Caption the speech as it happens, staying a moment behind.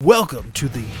Welcome to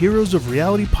the Heroes of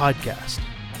Reality podcast,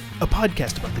 a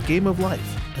podcast about the game of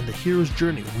life and the hero's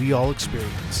journey we all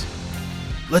experience.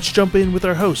 Let's jump in with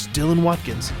our host, Dylan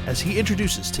Watkins, as he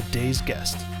introduces today's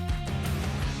guest.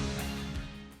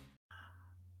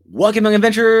 Welcome, young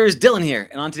adventurers. Dylan here.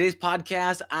 And on today's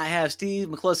podcast, I have Steve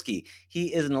McCluskey.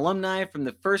 He is an alumni from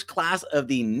the first class of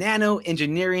the Nano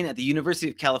Engineering at the University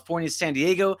of California, San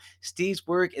Diego. Steve's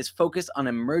work is focused on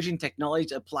emerging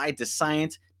technologies applied to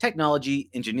science, technology,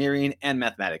 engineering, and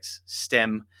mathematics,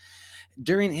 STEM.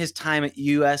 During his time at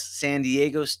US San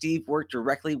Diego, Steve worked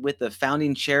directly with the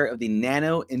founding chair of the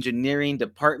Nano Engineering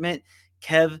Department,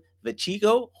 Kev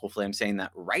Vachigo, hopefully I'm saying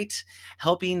that right,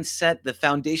 helping set the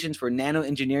foundations for Nano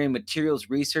Engineering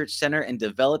Materials Research Center and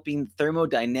developing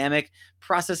thermodynamic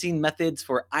processing methods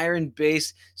for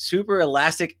iron-based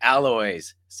superelastic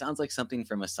alloys. Sounds like something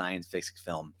from a science fiction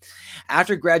film.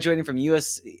 After graduating from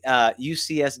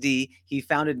UCSD, he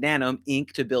founded Nanome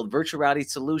Inc. to build virtual reality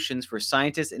solutions for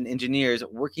scientists and engineers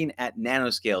working at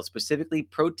nanoscale, specifically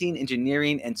protein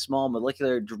engineering and small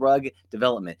molecular drug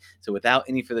development. So without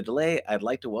any further delay, I'd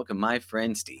like to welcome my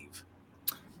friend Steve.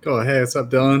 Cool. Hey, what's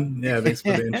up, Dylan? Yeah, thanks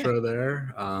for the intro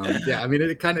there. Yeah, I mean,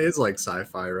 it kind of is like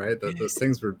sci-fi, right? Those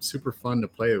things were super fun to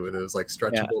play with. It was like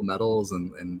stretchable metals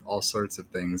and all sorts of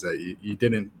things that you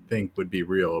didn't think would be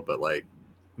real, but like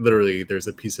literally there's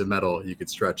a piece of metal you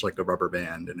could stretch like a rubber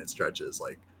band and it stretches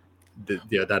like,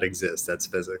 that exists. That's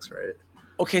physics, right?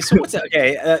 Okay, so what's that?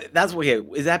 Okay, that's okay.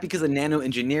 Is that because of nano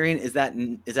engineering? Is that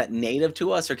native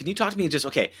to us, or can you talk to me?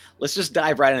 Let's just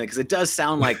dive right in it because it does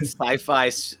sound like sci-fi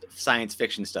science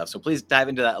fiction stuff. So please dive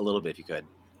into that a little bit if you could.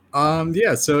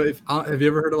 Yeah. So if have you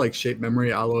ever heard of like shape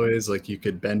memory alloys? Like you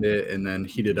could bend it and then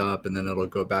heat it up, and then it'll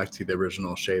go back to the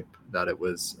original shape that it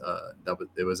was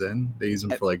in. They use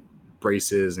them for like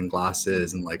braces and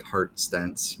glasses and like heart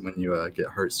stents when you get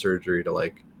heart surgery to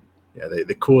like. Yeah,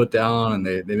 they cool it down and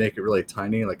they make it really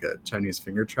tiny, like a Chinese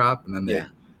finger trap, and then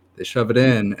they shove it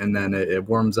in, and then it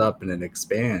warms up and it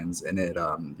expands, and it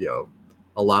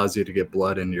allows you to get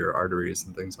blood into your arteries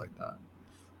and things like that.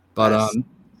 But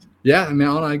yeah, I mean,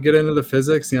 I get into the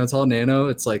physics. It's all nano.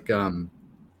 It's like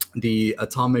the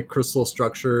atomic crystal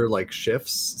structure like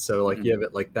shifts. So like you have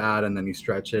it like that, and then you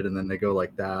stretch it, and then they go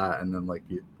like that, and then like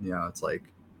it's like.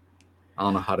 I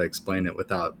don't know how to explain it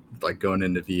without like going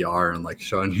into VR and like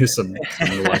showing you some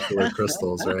molecular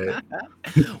crystals, right?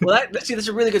 Well, that's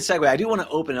a really good segue. I do want to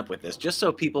open up with this just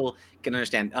so people can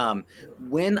understand.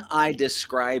 When I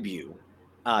describe you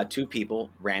to people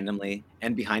randomly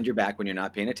and behind your back when you're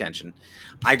not paying attention,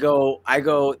 I go,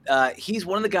 he's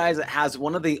one of the guys that has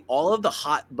all of the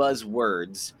hot buzz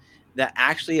words that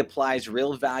actually applies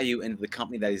real value into the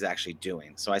company that he's actually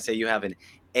doing. So I say you have an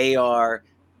AR,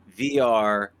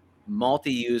 VR,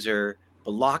 multi-user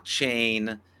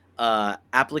blockchain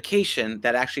application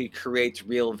that actually creates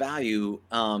real value,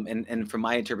 and from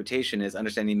my interpretation is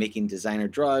understanding making designer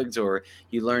drugs, or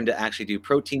you learn to actually do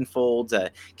protein folds.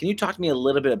 Can you talk to me a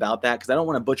little bit about that, because I don't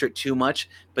want to butcher it too much,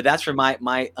 but that's from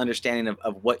my understanding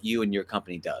of what you and your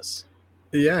company does.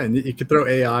 Yeah, and you could throw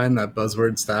AI in that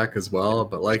buzzword stack as well,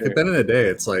 but like at the end of the day,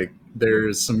 it's like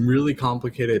there's some really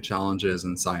complicated challenges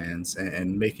in science,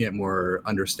 and making it more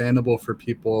understandable for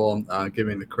people,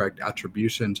 giving the correct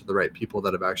attribution to the right people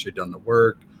that have actually done the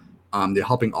work, they're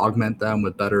helping augment them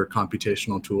with better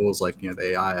computational tools like the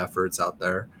AI efforts out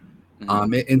there.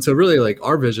 And so really like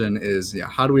our vision is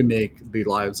how do we make the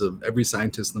lives of every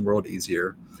scientist in the world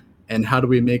easier, and how do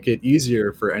we make it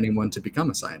easier for anyone to become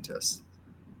a scientist?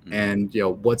 And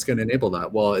what's going to enable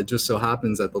that? Well, it just so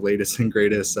happens that the latest and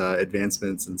greatest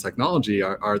advancements in technology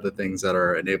are the things that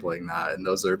are enabling that, and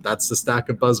that's the stack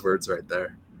of buzzwords right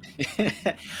there.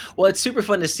 Well, it's super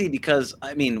fun to see, because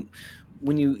I mean,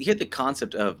 when you hear the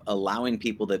concept of allowing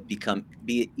people to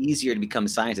be easier to become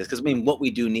scientists, because I mean, what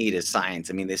we do need is science.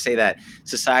 I mean, they say that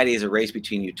society is a race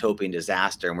between utopia and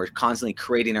disaster, and we're constantly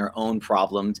creating our own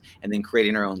problems and then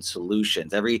creating our own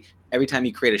solutions. Every time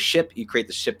you create a ship, you create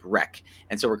the shipwreck.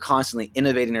 And so we're constantly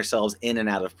innovating ourselves in and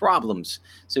out of problems.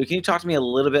 So can you talk to me a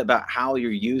little bit about how you're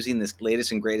using this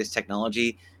latest and greatest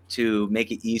technology to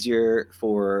make it easier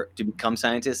to become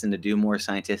scientists and to do more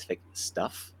scientific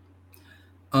stuff?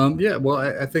 Yeah, well,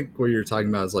 I think what you're talking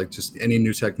about is like just any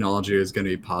new technology is going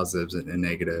to be positives and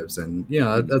negatives, and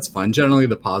that's fine. Generally,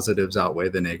 the positives outweigh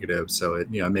the negatives, so it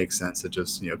makes sense to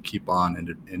just keep on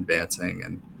advancing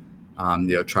and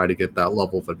try to get that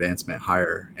level of advancement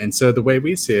higher. And so the way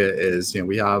we see it is,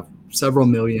 we have several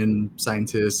million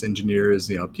scientists, engineers,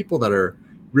 people that are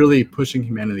really pushing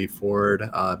humanity forward,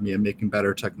 making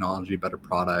better technology, better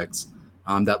products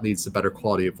that leads to better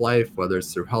quality of life, whether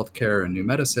it's through healthcare and new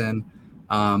medicine,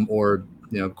 or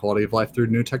quality of life through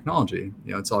new technology.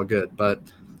 It's all good. But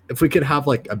if we could have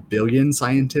like 1 billion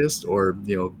scientists or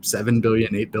 7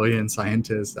 billion, 8 billion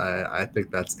scientists, I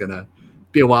think that's gonna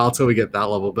be a while till we get that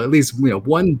level. But at least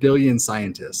 1 billion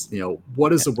scientists. What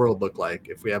does the world look like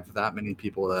if we have that many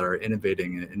people that are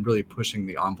innovating and really pushing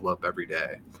the envelope every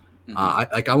day?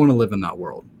 I want to live in that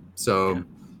world. So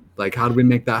like, how do we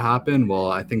make that happen?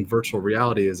 Well, I think virtual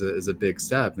reality is a big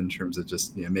step in terms of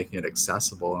just making it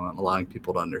accessible and allowing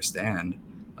people to understand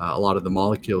a lot of the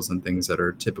molecules and things that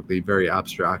are typically very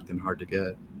abstract and hard to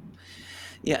get.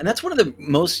 Yeah, and that's one of the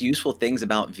most useful things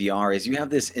about VR is you have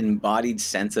this embodied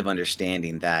sense of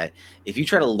understanding that if you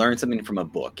try to learn something from a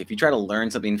book, if you try to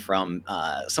learn something from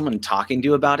someone talking to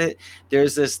you about it,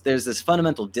 there's this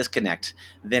fundamental disconnect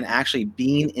than actually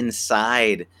being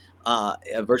inside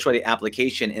a virtual reality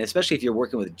application, and especially if you're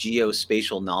working with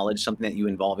geospatial knowledge, something that you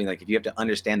involving, like if you have to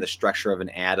understand the structure of an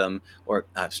atom or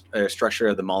structure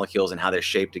of the molecules and how they're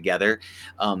shaped together.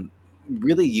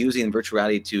 Really using virtual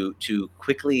reality to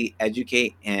quickly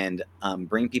educate and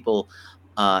bring people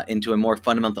into a more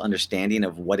fundamental understanding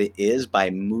of what it is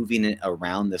by moving it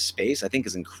around the space, I think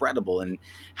is incredible. And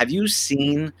have you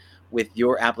seen with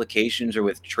your applications or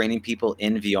with training people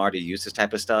in VR to use this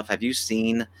type of stuff, have you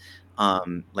seen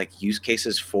like use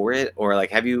cases for it, or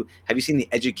like have you seen the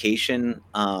education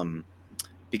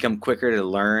become quicker to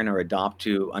learn or adopt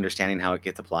to understanding how it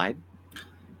gets applied?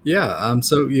 Yeah.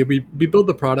 So we build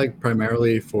the product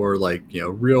primarily for like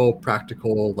real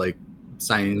practical like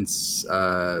science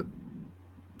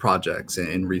projects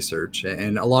and research,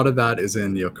 and a lot of that is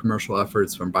in commercial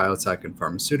efforts from biotech and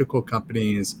pharmaceutical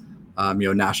companies,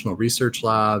 national research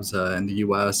labs in the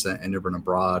U.S. and even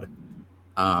abroad,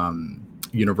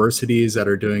 universities that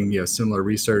are doing similar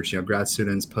research, grad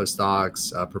students,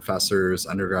 postdocs, professors,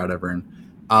 undergrad, everyone.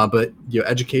 But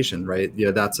education, right?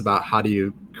 That's about how do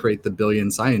you create the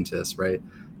billion scientists, right?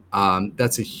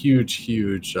 That's a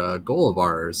huge goal of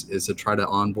ours, is to try to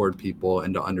onboard people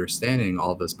into understanding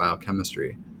all this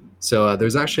biochemistry. So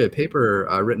there's actually a paper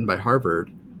written by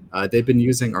Harvard. They've been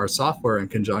using our software in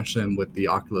conjunction with the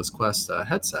Oculus Quest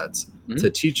headsets to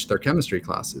teach their chemistry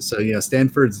classes. So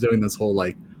Stanford's doing this whole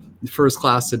like first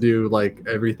class to do like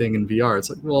everything in VR. It's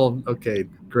like, well, okay,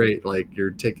 great. Like you're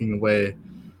taking away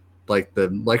like the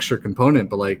lecture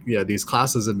component, but like these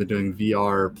classes have been doing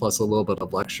VR plus a little bit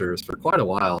of lectures for quite a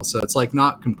while, so it's like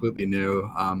not completely new,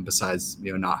 besides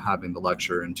not having the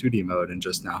lecture in 2D mode and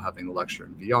just now having the lecture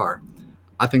in VR.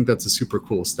 I think that's a super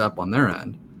cool step on their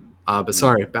end. But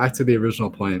sorry, back to the original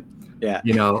point. Yeah.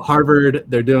 Harvard,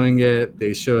 they're doing it.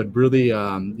 They showed really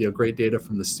great data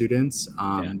from the students.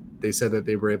 They said that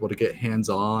they were able to get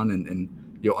hands-on and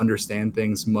understand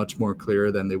things much more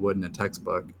clear than they would in a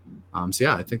textbook. So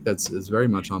yeah, I think is very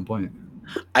much on point.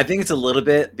 I think it's a little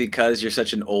bit because you're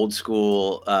such an old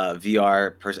school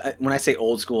VR person. When I say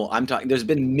old school, I'm talking, there's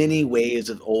been many ways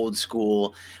of old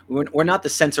school. We're not the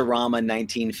Sensorama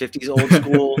 1950s old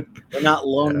school. We're not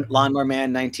Lawnmower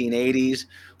Man 1980s.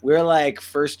 We're like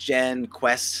first gen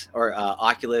Quest or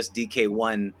Oculus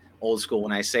DK1 old school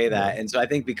when I say that. And so I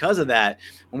think because of that,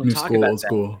 when we talk about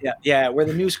that, yeah, we're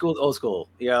the new school, old school,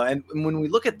 and when we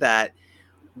look at that,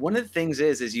 one of the things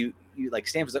is you like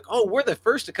Stanford's like, oh, we're the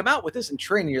first to come out with this in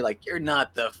training. You're like, you're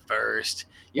not the first.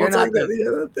 You're not.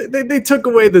 They took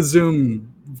away the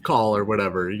Zoom call or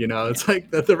whatever. It's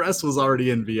like that the rest was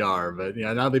already in VR, but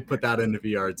now they put that into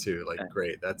VR too. Like,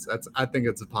 great. That's I think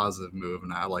it's a positive move,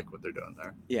 and I like what they're doing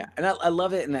there. Yeah, and I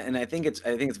love it, and I think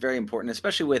it's very important,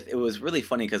 especially with, it was really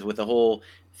funny because with the whole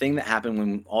thing that happened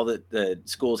when all the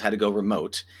schools had to go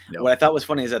remote. Yep. What I thought was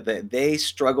funny is that they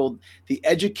struggled. The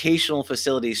educational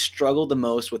facilities struggled the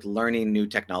most with learning new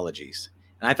technologies.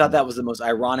 And I thought that was the most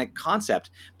ironic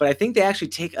concept, but I think they actually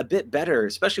take a bit better,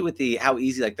 especially with how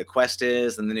easy like the Quest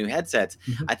is and the new headsets.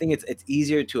 I think it's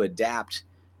easier to adapt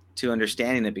to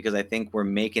understanding it because I think we're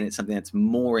making it something that's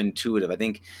more intuitive. I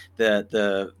think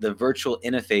the virtual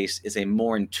interface is a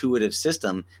more intuitive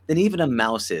system than even a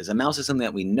mouse is. A mouse is something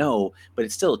that we know, but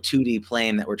it's still a 2D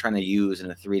plane that we're trying to use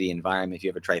in a 3D environment if you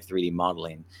ever try 3D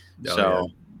modeling. So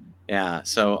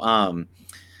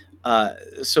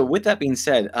with that being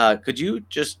said, could you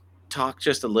just talk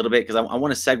just a little bit, because I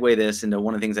want to segue this into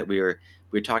one of the things that we were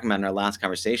talking about in our last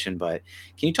conversation, but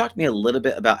can you talk to me a little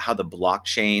bit about how the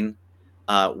blockchain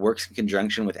works in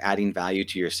conjunction with adding value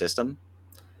to your system?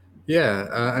 Yeah,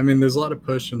 I mean, there's a lot of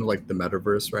push into like the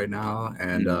metaverse right now,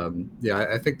 and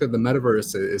I think that the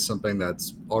metaverse is something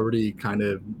that's already kind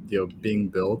of being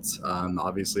built.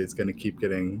 Obviously, it's going to keep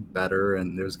getting better,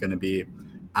 and there's going to be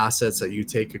assets that you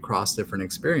take across different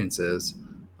experiences.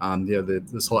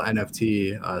 This whole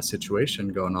NFT situation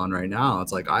going on right now.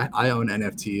 It's like I own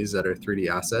NFTs that are 3D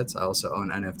assets. I also own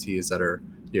NFTs that are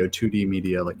 2D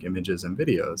media, like images and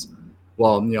videos.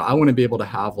 Well, I want to be able to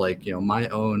have like my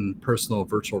own personal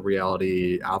virtual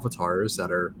reality avatars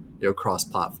that are cross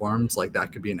platforms. Like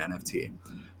that could be an NFT.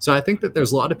 So I think that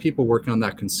there's a lot of people working on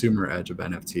that consumer edge of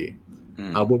NFT.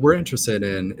 What we're interested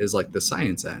in is like the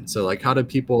science end. So like, how do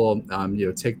people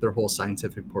take their whole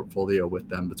scientific portfolio with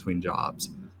them between jobs?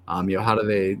 How do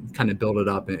they kind of build it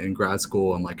up in grad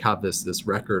school and like have this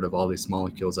record of all these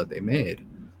molecules that they made?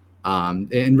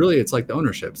 And really, it's like the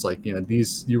ownership. It's like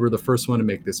you were the first one to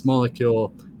make this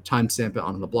molecule, timestamp it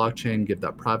on the blockchain, give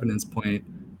that provenance point,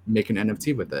 make an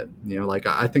NFT with it. Like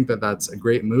I think that that's a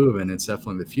great move, and it's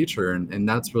definitely the future, and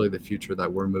that's really the future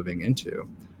that we're moving into.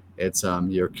 It's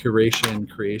your curation,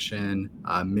 creation,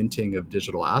 minting of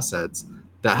digital assets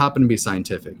that happen to be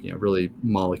scientific. Really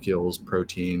molecules,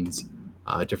 proteins,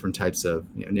 different types of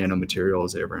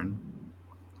nanomaterials, Aaron.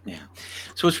 Yeah.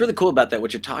 So what's really cool about that,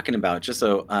 what you're talking about, just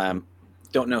so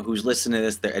don't know who's listening to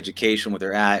this, their education, where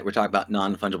they're at. We're talking about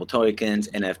non-fungible tokens,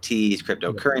 NFTs,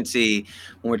 cryptocurrency.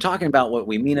 When we're talking about what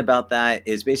we mean about that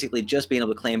is basically just being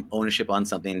able to claim ownership on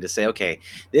something, to say, okay,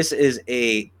 this is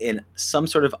in some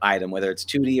sort of item, whether it's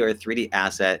 2D or a 3D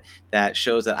asset, that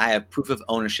shows that I have proof of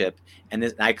ownership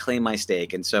and I claim my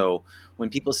stake. And so when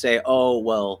people say, oh,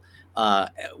 well,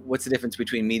 what's the difference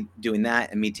between me doing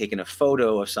that and me taking a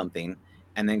photo of something?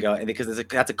 And then go, because that's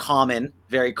a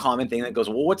very common thing that goes,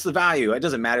 well, what's the value? It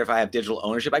doesn't matter if I have digital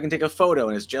ownership. I can take a photo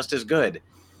and it's just as good.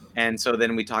 And so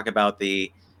then we talk about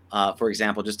for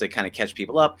example, just to kind of catch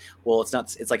people up, well, it's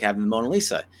like having the Mona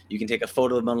Lisa. You can take a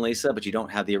photo of the Mona Lisa, but you don't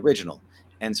have the original.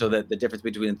 And so the difference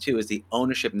between the two is the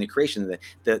ownership and the creation.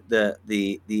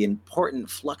 The important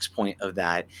flux point of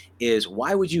that is,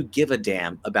 why would you give a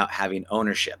damn about having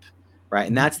ownership? Right.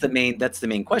 And that's the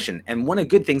main question. And one of the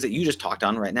good things that you just talked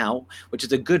on right now, which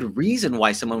is a good reason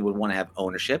why someone would want to have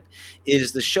ownership,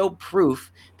 is to show proof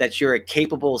that you're a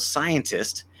capable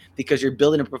scientist, because you're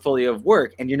building a portfolio of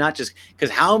work, and you're not just, because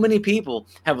how many people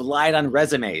have lied on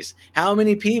resumes? How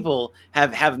many people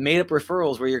have made up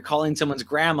referrals where you're calling someone's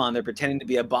grandma and they're pretending to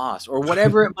be a boss, or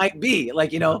whatever it might be?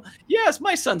 Like, yes,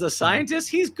 my son's a scientist.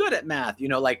 He's good at math,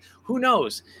 like, who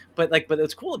knows? But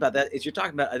what's cool about that is you're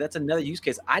talking about, that's another use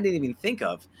case I didn't even think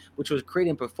of, which was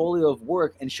creating a portfolio of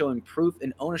work and showing proof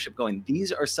and ownership, going,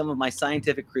 these are some of my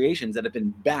scientific creations that have been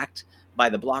backed by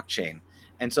the blockchain.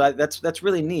 And so that's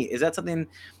really neat. Is that something,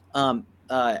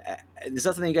 is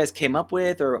that something you guys came up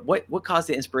with, or what caused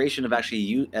the inspiration of actually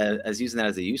using that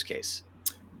as a use case?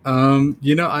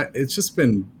 It's just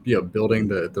been building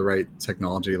the right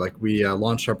technology. Like we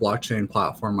launched our blockchain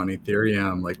platform on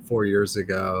Ethereum like 4 years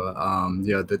ago.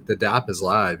 The DApp is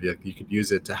live. You could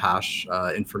use it to hash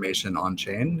information on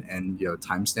chain and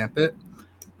timestamp it.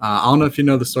 I don't know if you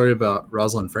know the story about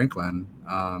Rosalind Franklin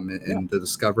and the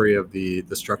discovery of the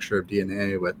structure of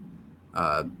DNA with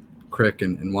Crick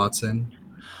and Watson.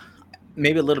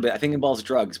 Maybe a little bit. I think it involves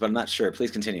drugs, but I'm not sure.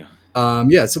 Please continue. So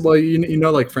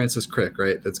like Francis Crick,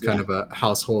 right? That's kind of a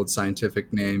household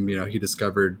scientific name. He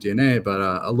discovered DNA, but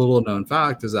a little known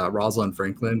fact is that Rosalind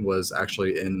Franklin was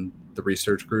actually in the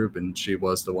research group, and she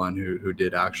was the one who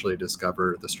did actually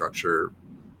discover the structure,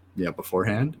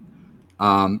 beforehand.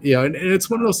 And it's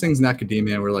one of those things in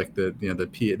academia where like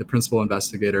the principal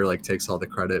investigator like takes all the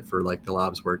credit for like the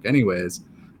lab's work anyways.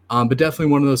 But definitely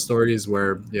one of those stories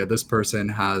where this person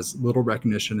has little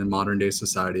recognition in modern day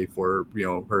society for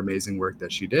her amazing work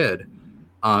that she did,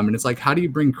 and it's like, how do you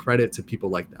bring credit to people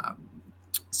like that?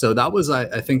 So that was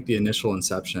I think the initial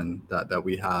inception that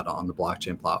we had on the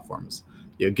blockchain platforms,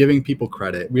 giving people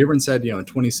credit. We even said in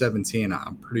 2017,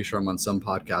 I'm pretty sure I'm on some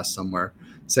podcast somewhere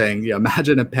saying,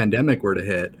 imagine a pandemic were to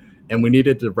hit and we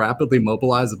needed to rapidly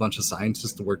mobilize a bunch of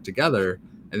scientists to work together.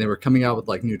 And they were coming out with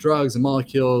like new drugs and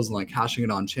molecules and like hashing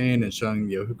it on chain and showing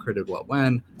who created what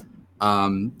when.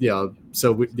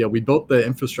 So we built the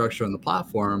infrastructure on the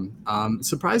platform.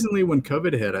 Surprisingly, when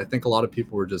COVID hit, I think a lot of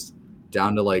people were just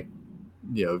down to like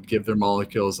give their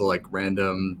molecules to like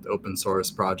random open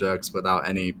source projects without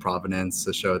any provenance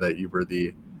to show that you were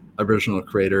the original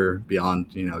creator beyond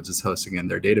just hosting in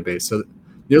their database. So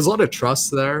there's a lot of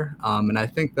trust there, and I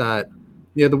think that.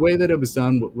 The way that it was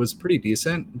done was pretty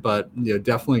decent, but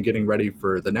definitely getting ready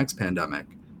for the next pandemic.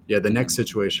 The next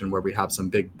situation where we have some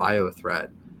big bio threat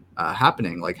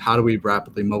happening. Like, how do we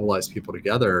rapidly mobilize people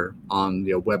together on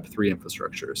Web3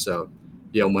 infrastructure? So,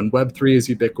 when Web3 is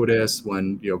ubiquitous,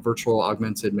 when virtual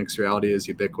augmented mixed reality is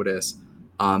ubiquitous,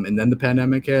 and then the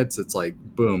pandemic hits, it's like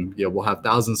boom. We'll have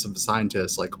thousands of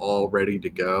scientists like all ready to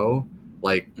go.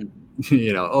 Like,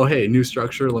 oh hey, new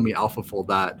structure. Let me AlphaFold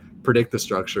that. predict the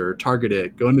structure, target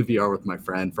it, go into VR with my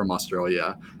friend from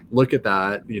Australia, look at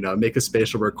that, make a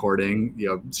spatial recording,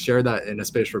 share that in a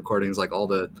spatial recordings, like all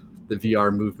the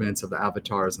VR movements of the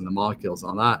avatars and the molecules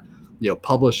on that,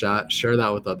 publish that, share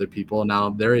that with other people. Now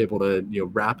they're able to,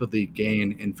 rapidly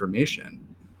gain information.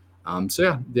 It's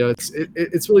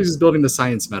really just building the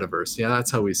science metaverse. Yeah,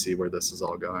 that's how we see where this is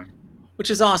all going. Which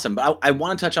is awesome. But I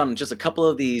want to touch on just a couple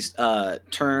of these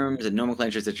terms and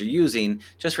nomenclatures that you're using,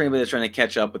 just for anybody that's trying to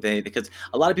catch up with it, because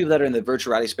a lot of people that are in the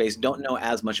virtual reality space don't know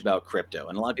as much about crypto,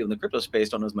 and a lot of people in the crypto space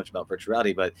don't know as much about virtual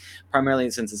reality. But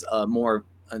primarily, since it's more,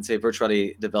 I'd say, virtual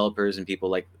reality developers and people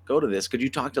like go to this, could you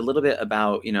talk a little bit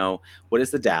about, what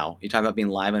is the DAO? You talk about being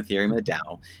live on Ethereum and the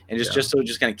DAO, and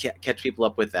just kind of catch people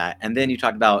up with that. And then you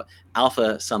talked about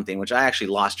alpha something, which I actually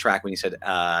lost track when you said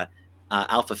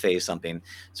alpha phase something.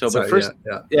 But first,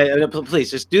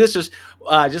 please just do this just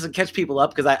to catch people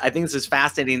up, because I think this is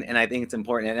fascinating and I think it's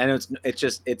important. And I know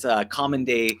it's a common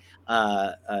day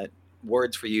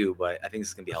words for you, but I think this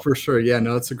is gonna be helpful. For sure. Yeah,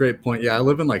 no, it's a great point. Yeah, I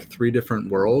live in like 3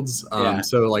 different worlds.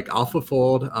 So like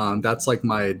AlphaFold, that's like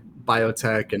my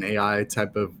biotech and AI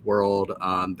type of world.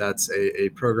 That's a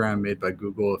program made by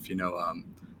Google, if you know,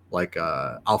 like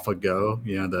AlphaGo,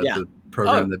 the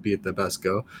program that beat the best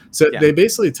Go. So they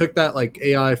basically took that like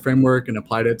AI framework and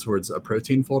applied it towards a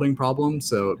protein folding problem.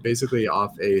 So basically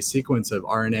off a sequence of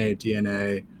RNA,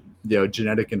 DNA,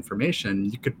 genetic information,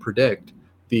 you could predict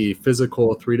the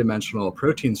physical 3-dimensional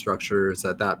protein structures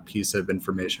that piece of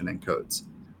information encodes.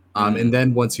 And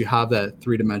then once you have that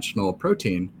 3-dimensional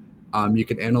protein, you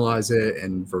can analyze it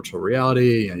in virtual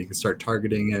reality, and you can start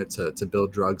targeting it to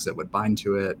build drugs that would bind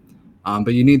to it.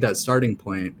 But you need that starting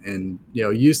point. And,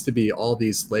 it used to be all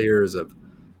these layers of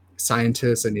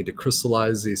scientists that need to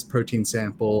crystallize these protein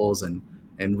samples and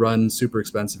run super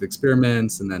expensive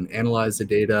experiments and then analyze the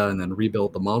data and then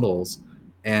rebuild the models.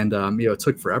 And, it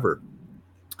took forever.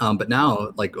 But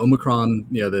now, like Omicron,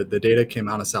 the data came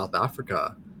out of South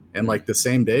Africa, and like the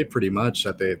same day pretty much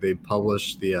that they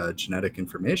published the genetic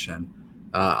information,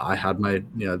 I had my,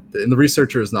 and the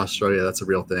researchers in Australia, that's a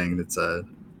real thing. It's a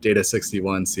Data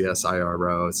 61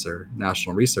 CSIRO, it's their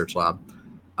national research lab.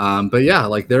 But yeah,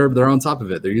 like they're on top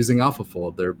of it. They're using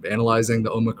AlphaFold. They're analyzing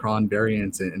the Omicron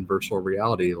variants in virtual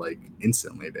reality, like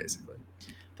instantly, basically.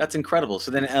 That's incredible. So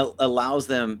then it allows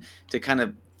them to kind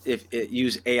of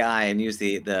use AI and use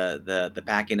the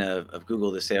backing of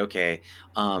Google to say, okay,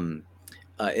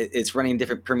 it's running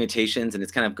different permutations and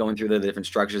it's kind of going through the different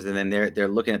structures, and then they're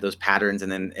looking at those patterns,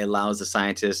 and then it allows the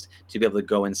scientist to be able to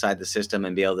go inside the system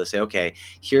and be able to say, okay,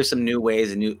 here's some new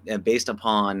ways and based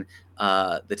upon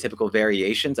the typical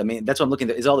variations. I mean, that's what I'm looking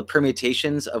at, is all the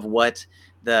permutations of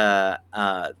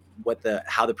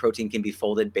how the protein can be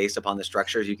folded based upon the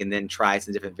structures. You can then try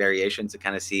some different variations to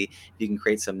kind of see if you can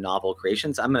create some novel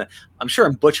creations. I'm sure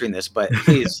I'm butchering this, but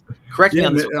please correct me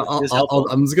on this.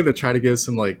 I'm just gonna try to give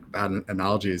some like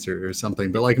analogies or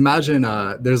something. But like imagine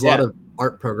there's a lot of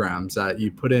art programs that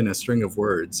you put in a string of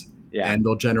words and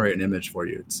they'll generate an image for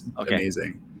you. It's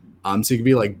amazing. So you could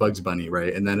be like Bugs Bunny,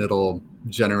 right? And then it'll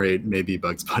generate maybe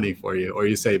Bugs Bunny for you, or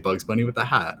you say Bugs Bunny with a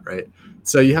hat, right?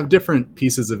 So you have different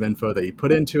pieces of info that you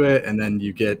put into it, and then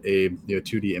you get a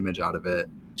 2D image out of it.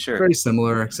 Sure. Very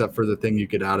similar, except for the thing you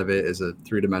get out of it is a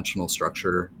 3-dimensional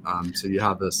structure. So you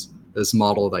have this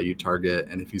model that you target,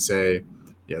 and if you say,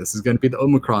 this is going to be the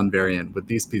Omicron variant with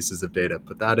these pieces of data,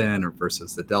 put that in, or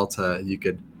versus the Delta, you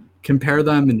could compare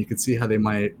them, and you could see how they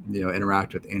might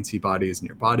interact with antibodies in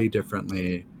your body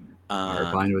differently, or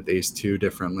bind with ACE2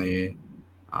 differently.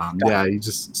 You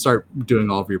just start doing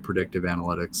all of your predictive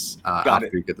analytics after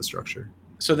you get the structure.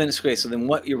 So then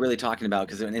what you're really talking about,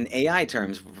 because in AI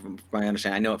terms, from my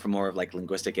understanding, I know it from more of like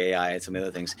linguistic AI and some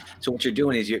other things. So what you're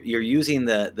doing is you're using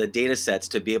the data sets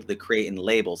to be able to create in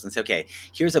labels and say, okay,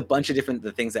 here's a bunch of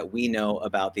the things that we know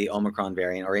about the Omicron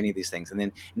variant or any of these things,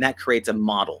 and that creates a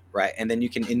model, right? And then you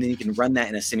can run that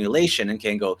in a simulation and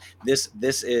can go, this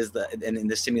is in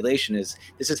the simulation this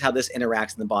is how this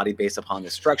interacts in the body based upon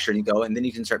the structure, and you go, and then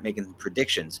you can start making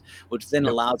predictions, which then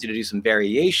allows you to do some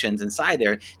variations inside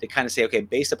there to kind of say, okay,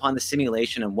 based upon the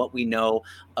simulation and what we know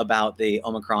about the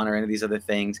Omicron or any of these other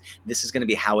things, this is going to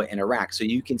be how it interacts. So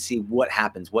you can see what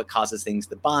happens, what causes things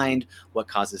to bind, what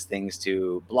causes things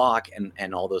to block,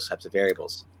 and all those types of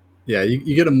variables. Yeah,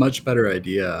 you get a much better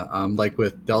idea. Like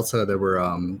with Delta, there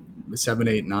were 7,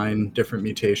 8, 9 different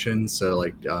mutations. So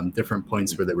like different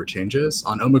points where there were changes.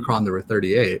 On Omicron, there were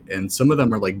 38, and some of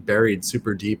them are like buried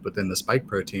super deep within the spike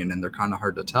protein, and they're kind of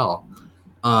hard to tell.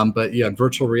 But yeah,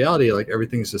 virtual reality, like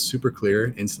everything's just super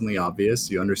clear, instantly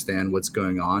obvious. You understand what's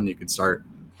going on. You could start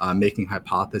making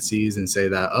hypotheses and say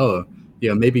that,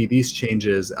 maybe these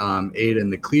changes aid in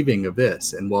the cleaving of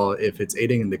this. And well, if it's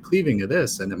aiding in the cleaving of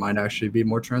this, then it might actually be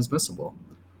more transmissible.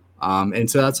 And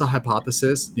so that's a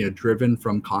hypothesis, driven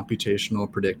from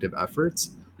computational predictive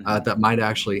efforts that might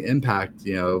actually impact,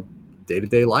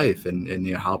 day-to-day life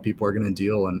and how people are going to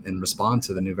deal and respond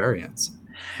to the new variants.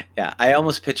 Yeah, I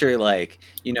almost picture like,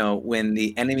 when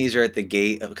the enemies are at the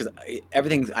gate, because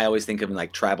everything I always think of in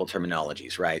like tribal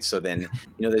terminologies, right? So then,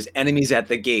 there's enemies at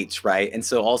the gates, right? And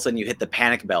so all of a sudden you hit the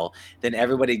panic bell, then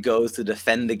everybody goes to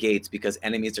defend the gates because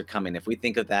enemies are coming. If we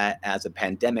think of that as a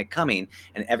pandemic coming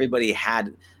and everybody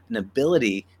had an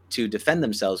ability to defend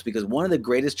themselves, because one of the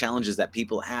greatest challenges that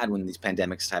people had when these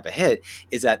pandemics type of hit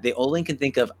is that they only can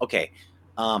think of, okay,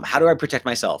 how do I protect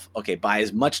myself? Okay, buy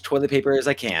as much toilet paper as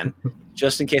I can,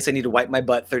 just in case I need to wipe my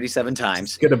butt 37 times.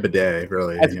 Just get a bidet,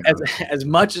 really. As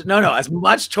much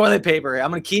toilet paper.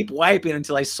 I'm going to keep wiping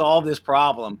until I solve this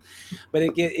problem. But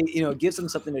it gives them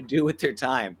something to do with their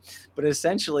time. But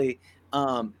essentially,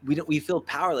 we feel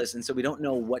powerless, and so we don't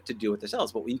know what to do with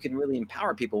ourselves. But you can really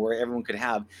empower people where everyone could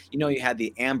have, you had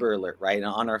the Amber Alert, right? And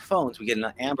on our phones, we get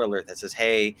an Amber Alert that says,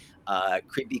 hey,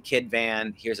 creepy kid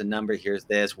van, here's a number, here's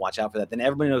this, watch out for that. Then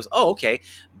everybody knows, oh, okay,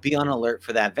 be on alert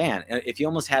for that van. And if you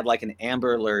almost had like an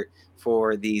Amber Alert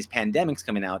for these pandemics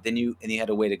coming out, then you had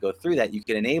a way to go through that. You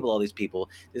could enable all these people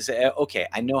to say, okay,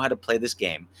 I know how to play this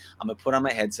game. I'm gonna put on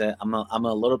my headset. I'm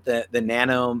gonna load up the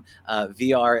Nano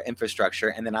VR infrastructure,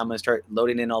 and then I'm gonna start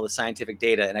loading in all the scientific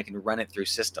data, and I can run it through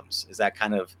systems. Is that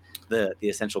kind of the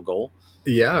essential goal?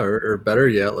 Yeah, or better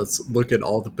yet, let's look at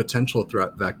all the potential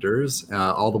threat vectors,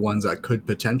 all the ones that could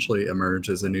potentially emerge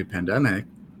as a new pandemic,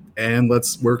 and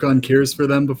let's work on cures for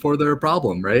them before they're a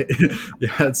problem, right?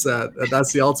 Yeah, that's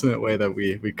the ultimate way that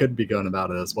we could be going about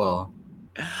it as well.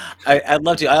 I'd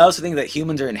love to. I also think that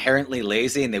humans are inherently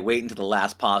lazy and they wait until the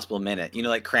last possible minute,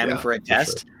 like cramming for a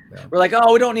test. Sure. Yeah. We're like,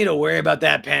 oh, we don't need to worry about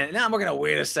that pen. Now we're going to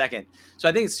wait a second. So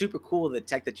I think it's super cool, the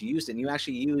tech that you used, and you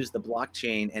actually use the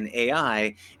blockchain and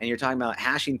AI, and you're talking about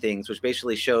hashing things, which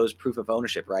basically shows proof of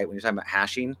ownership, right? When you're talking about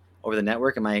hashing over the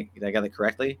network, did I got that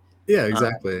correctly? Yeah,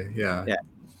 exactly. Yeah.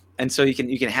 And so you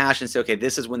can hash and say, okay,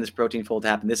 this is when this protein fold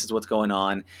happened. This is what's going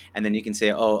on. And then you can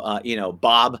say,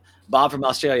 Bob from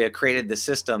Australia created the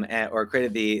system or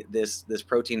created this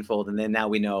protein fold. And then now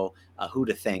we know who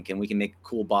to thank, and we can make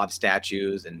cool Bob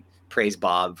statues and praise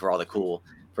Bob for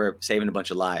for saving a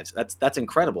bunch of lives. That's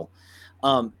incredible.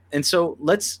 And so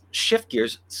let's shift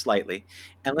gears slightly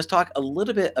and let's talk a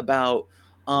little bit about,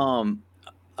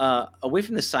 away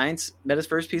from the science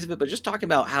metaverse piece of it, but just talking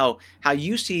about how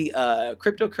you see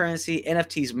cryptocurrency,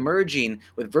 NFTs merging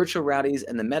with virtual realities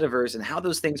and the metaverse, and how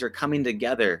those things are coming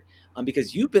together.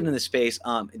 Because you've been in the space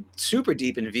super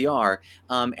deep in VR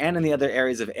and in the other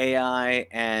areas of AI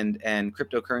and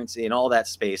cryptocurrency and all that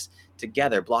space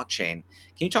together, blockchain.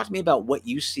 Can you talk to me about what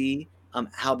you see,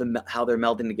 how they're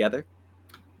melding together?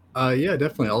 Yeah,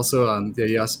 definitely. Also,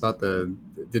 you asked about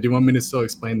did you want me to still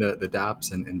explain the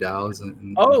dApps and DAOs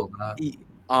and all that?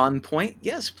 On point.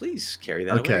 Yes, please carry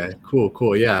that away. Okay,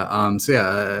 cool. Yeah.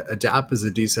 A dApp is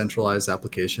a decentralized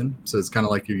application. So it's kind of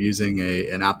like you're using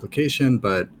an application,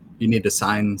 but you need to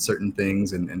sign certain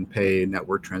things and pay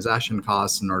network transaction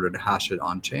costs in order to hash it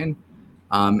on chain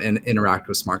and interact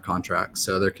with smart contracts.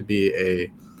 So there could be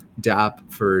a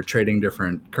dApp for trading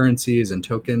different currencies and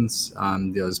tokens.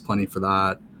 There's plenty for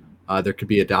that. There could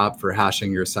be a dApp for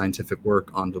hashing your scientific work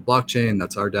on the blockchain.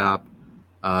 That's our dApp.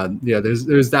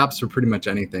 There's dApps for pretty much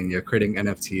anything. Creating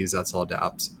NFTs, that's all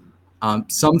dApps.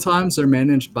 Sometimes they're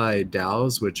managed by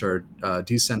DAOs, which are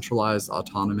decentralized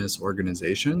autonomous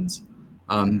organizations.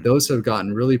 Those have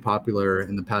gotten really popular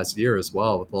in the past year as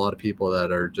well, with a lot of people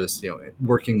that are just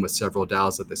working with several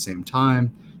DAOs at the same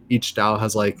time. Each DAO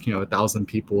has 1,000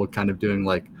 people kind of doing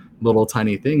little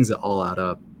tiny things that all add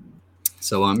up.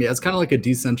 So it's kind of like a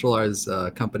decentralized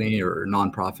company or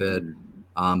nonprofit,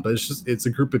 but it's a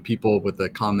group of people with a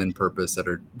common purpose that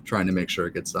are trying to make sure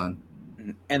it gets done.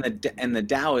 And the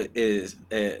DAO is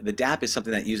the dApp is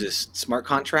something that uses smart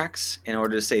contracts in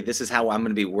order to say, this is how I'm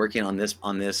going to be working on this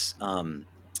blockchain.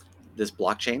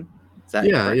 Is that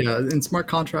correct? Yeah. And smart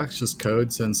contracts just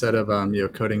code. So instead of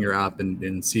coding your app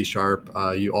in C#,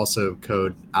 you also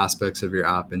code aspects of your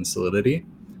app in Solidity.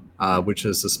 Which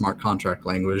is the smart contract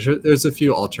language. There's a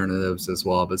few alternatives as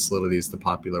well, but Solidity is the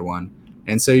popular one.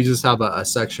 And so you just have a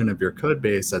section of your code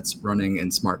base that's running in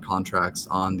smart contracts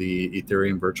on the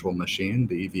Ethereum virtual machine,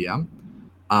 the EVM.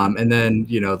 And then,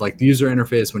 the user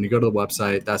interface, when you go to the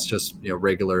website, that's just,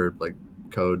 regular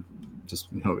code, just,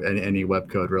 any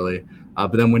web code really.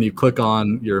 But then when you click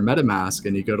on your MetaMask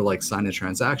and you go to sign a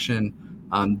transaction,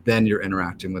 then you're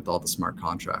interacting with all the smart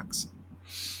contracts.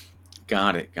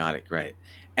 Got it. Great.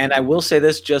 And I will say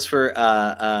this just for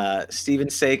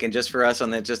Steven's sake and just for us on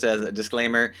that, just as a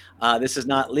disclaimer, this is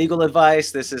not legal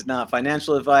advice. This is not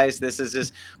financial advice. This is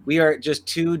just, we are just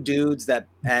two dudes that,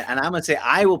 and I'm going to say,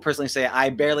 I will personally say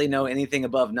I barely know anything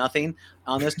above nothing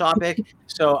on this topic.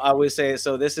 So I would say,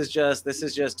 so this is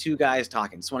just two guys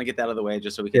talking. Just want to get that out of the way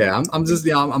just so we can. Yeah,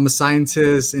 I'm a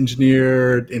scientist,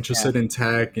 engineer, interested in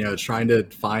tech, trying to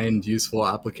find useful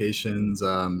applications,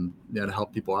 to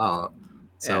help people out.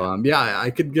 So, I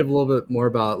could give a little bit more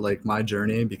about like my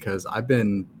journey, because I've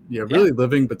been, really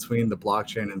living between the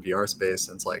blockchain and VR space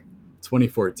since like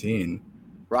 2014.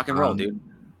 Rock and roll, dude.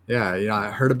 Yeah, I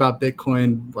heard about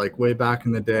Bitcoin like way back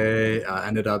in the day.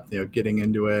 Ended up, getting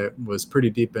into it, was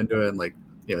pretty deep into it in like,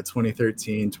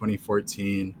 2013,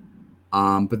 2014.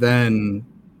 But then,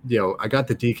 I got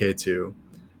the DK2.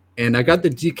 And I got the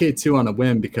DK2 on a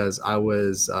whim because I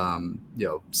was,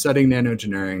 studying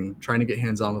nanoengineering, trying to get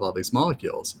hands-on with all these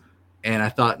molecules. And I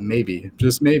thought maybe,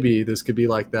 just maybe, this could be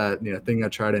like that thing I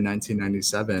tried in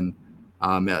 1997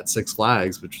 at Six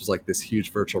Flags, which was like this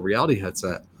huge virtual reality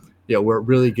headset, where it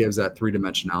really gives that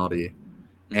three-dimensionality.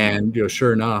 Mm-hmm. And,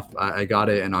 sure enough, I got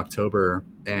it in October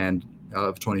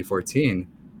of 2014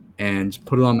 and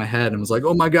put it on my head and was like,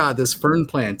 oh my God, this fern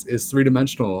plant is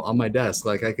three-dimensional on my desk.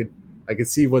 Like I could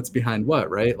see what's behind what,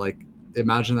 right? Like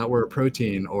imagine that we're a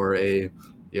protein or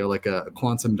like a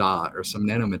quantum dot or some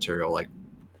nanomaterial, like,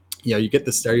 you get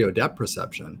the stereo depth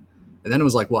perception. And then it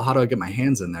was like, well, how do I get my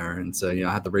hands in there? And so, I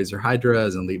had the Razer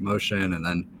Hydras and Leap Motion. And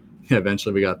then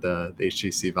eventually we got the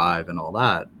HTC Vive and all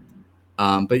that.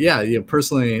 But yeah,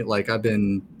 personally, like I've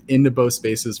been into both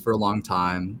spaces for a long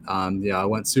time. I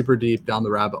went super deep down the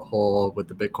rabbit hole with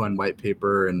the Bitcoin white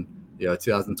paper and,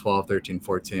 2012, 13,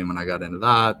 14, when I got into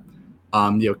that.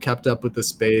 Kept up with the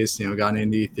space, got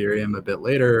into Ethereum a bit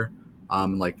later,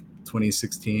 like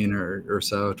 2016 or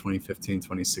so, 2015,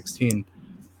 2016,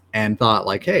 and thought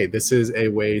like, hey, this is a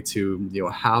way to,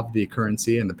 have the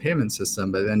currency and the payment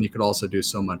system, but then you could also do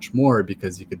so much more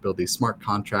because you could build these smart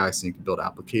contracts and you could build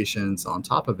applications on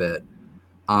top of it.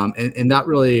 And that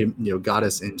really, got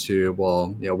us into,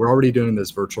 well, we're already doing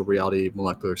this virtual reality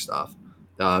molecular stuff.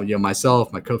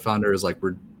 Myself, my co-founders, like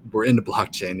we're into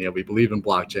blockchain. We believe in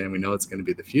blockchain. We know it's going to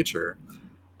be the future.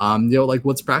 Like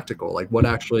what's practical, like what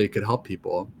actually could help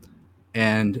people.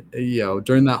 And,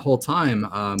 during that whole time,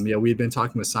 we'd been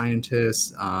talking with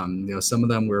scientists, some of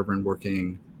them were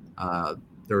working,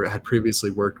 or had previously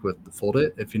worked with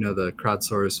Foldit, if you know the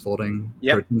crowdsourced folding,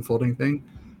 protein folding thing.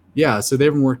 Yeah. So they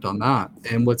haven't worked on that.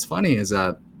 And what's funny is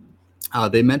that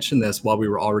they mentioned this while we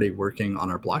were already working on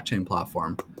our blockchain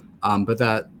platform. But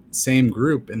that same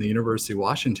group in the University of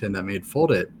Washington that made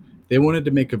Foldit, they wanted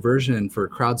to make a version for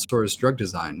crowdsourced drug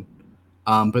design.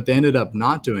 But they ended up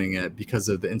not doing it because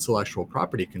of the intellectual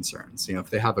property concerns. If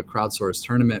they have a crowdsourced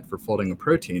tournament for folding a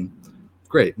protein,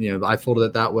 great. I folded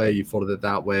it that way, you folded it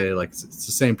that way. Like it's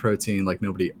the same protein, like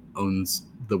nobody owns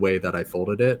the way that I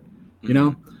folded it,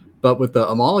 But with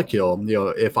a molecule,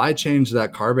 if I change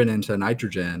that carbon into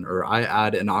nitrogen, or I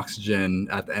add an oxygen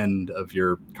at the end of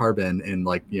your carbon and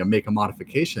like, make a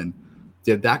modification,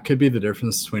 that could be the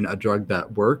difference between a drug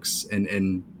that works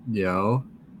and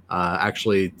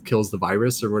actually kills the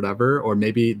virus or whatever, or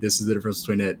maybe this is the difference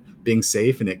between it being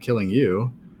safe and it killing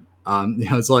you.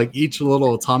 It's like each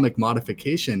little atomic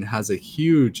modification has a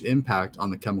huge impact on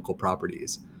the chemical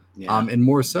properties. Yeah. And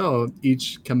more so,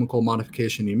 each chemical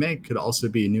modification you make could also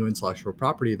be new intellectual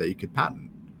property that you could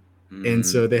patent. And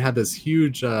so they had this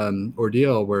huge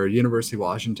ordeal where University of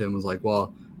Washington was like,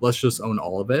 well, let's just own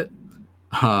all of it.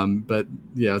 But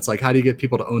it's like, how do you get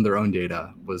people to own their own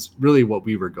data was really what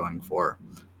we were going for.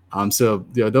 So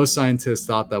those scientists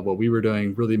thought that what we were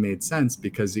doing really made sense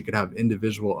because you could have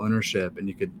individual ownership and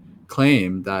you could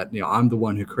claim that, I'm the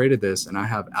one who created this and I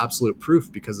have absolute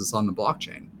proof because it's on the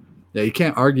blockchain. Yeah, you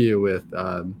can't argue with,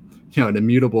 an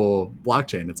immutable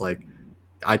blockchain. It's like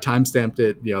I timestamped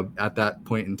it, at that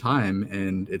point in time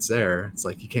and it's there. It's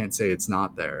like you can't say it's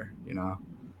not there,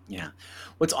 Yeah.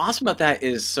 What's awesome about that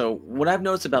is, so what I've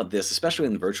noticed about this, especially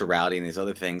in the virtual reality and these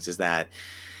other things, is that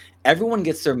everyone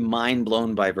gets their mind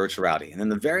blown by virtual reality. And then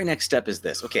the very next step is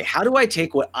this. Okay, how do I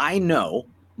take what I know,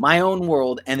 my own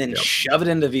world, and then shove it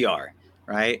into VR?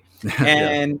 Right.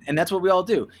 And that's what we all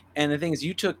do. And the thing is,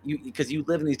 because you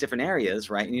live in these different areas,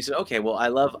 right? And you said, okay, well, I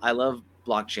love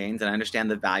blockchains and I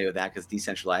understand the value of that because it's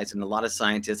decentralized. And a lot of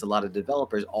scientists, a lot of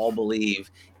developers all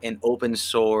believe in open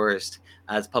sourced,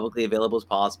 as publicly available as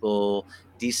possible,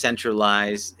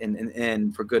 decentralized,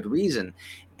 and for good reason.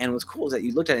 And what's cool is that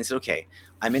you looked at it and said, okay,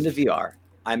 I'm into VR.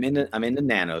 I'm into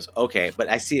nanos. Okay, but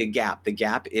I see a gap. The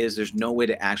gap is there's no way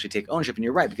to actually take ownership. And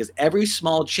you're right, because every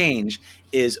small change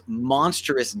is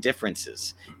monstrous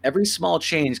differences. Every small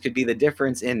change could be the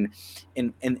difference in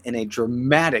a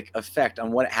dramatic effect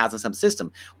on what it has on some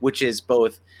system, which is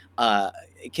both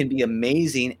it can be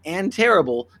amazing and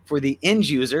terrible for the end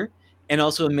user, and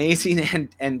also amazing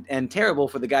and terrible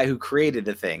for the guy who created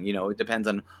the thing. It depends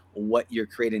on what you're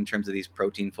creating in terms of these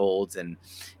protein folds and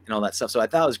all that stuff. So I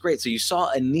thought it was great. So you saw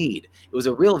a need. It was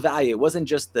a real value. It wasn't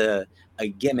just a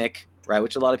gimmick, right?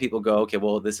 Which a lot of people go, okay,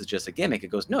 well, this is just a gimmick. It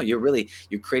goes, no, you're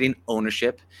creating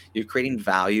ownership, you're creating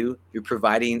value,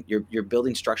 you're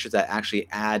building structures that actually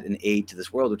add an aid to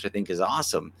this world, which I think is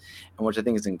awesome and which I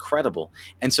think is incredible.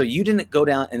 And so you didn't go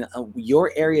down, and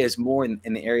your area is more in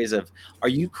the areas of, are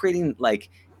you creating like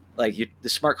the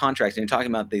smart contracts, and you're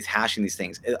talking about these hashing these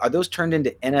things. Are those turned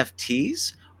into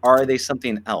NFTs? Or are they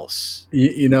something else?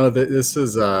 This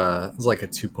is like a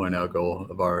 2.0 goal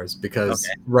of ours, because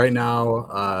right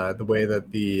now the way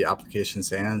that the application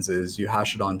stands is you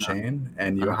hash it on chain,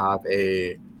 and you have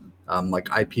a like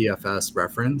IPFS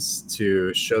reference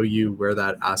to show you where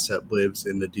that asset lives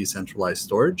in the decentralized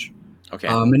storage. Okay.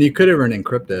 And you could even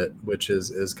encrypt it, which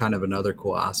is kind of another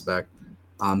cool aspect.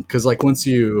 Because like once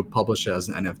you publish it as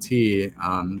an NFT,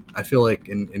 I feel like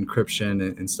in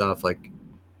encryption and stuff, like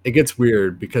it gets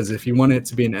weird, because if you want it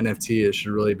to be an NFT, it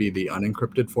should really be the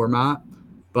unencrypted format.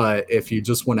 But if you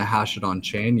just want to hash it on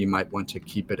chain, you might want to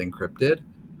keep it encrypted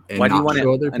and not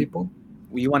show other people.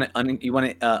 You want it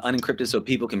unencrypted so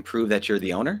people can prove that you're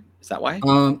the owner? Is that why?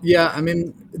 Yeah, I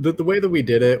mean, the way that we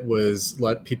did it was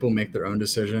let people make their own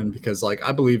decision, because like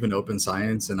I believe in open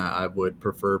science, and I would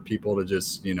prefer people to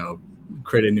just,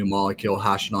 create a new molecule,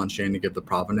 hash it on chain to give the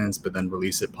provenance, but then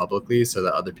release it publicly so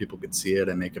that other people could see it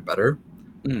and make it better.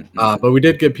 Mm-hmm. But we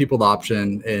did give people the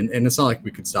option, and it's not like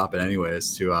we could stop it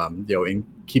anyways, to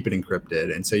keep it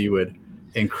encrypted. And so you would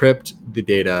encrypt the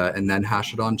data and then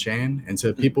hash it on chain, and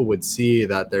so people would see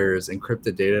that there's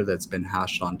encrypted data that's been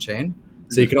hashed on chain.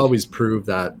 So you could always prove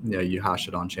that you hash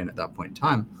it on chain at that point in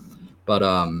time, but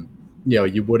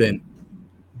you wouldn't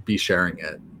be sharing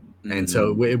it. And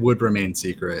so it would remain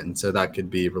secret. And so that could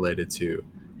be related to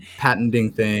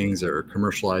patenting things or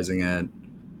commercializing it.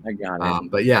 I got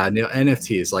it. But yeah,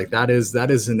 NFTs, like that is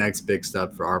the next big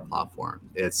step for our platform.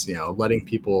 It's, letting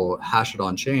people hash it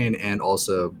on chain and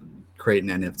also create an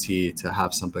NFT to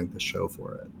have something to show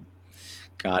for it.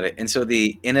 Got it. And so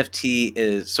the NFT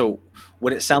is, so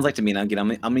what it sounds like to me, and again, I'm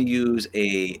going to use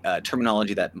a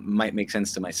terminology that might make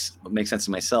sense to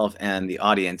myself and the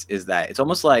audience, is that it's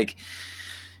almost like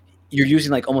you're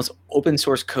using like almost open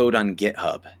source code on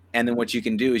GitHub. And then what you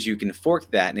can do is you can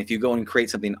fork that. And if you go and create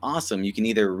something awesome, you can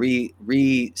either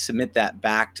resubmit that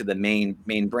back to the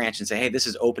main branch and say, hey, this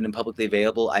is open and publicly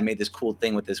available. I made this cool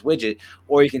thing with this widget.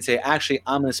 Or you can say, actually,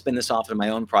 I'm going to spin this off in my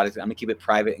own product. I'm going to keep it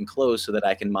private and closed so that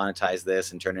I can monetize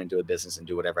this and turn it into a business and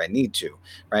do whatever I need to.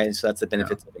 Right. And so that's the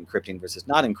benefits of encrypting versus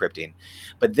not encrypting.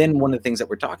 But then one of the things that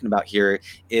we're talking about here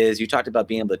is you talked about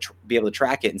being able to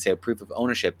track it and say a proof of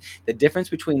ownership. The difference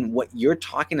between what you're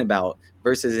talking about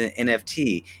versus an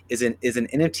NFT is an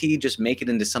NFT just make it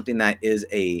into something that is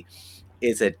a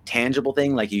tangible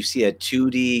thing, like you see a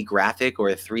 2D graphic or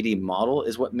a 3D model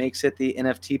is what makes it the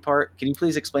NFT part. Can you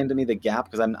please explain to me the gap,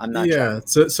 because I'm not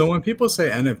sure. So when people say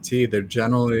NFT, they're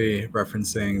generally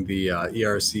referencing the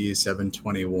ERC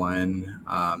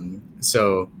 721.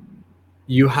 So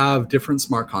you have different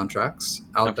smart contracts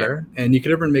out there, and you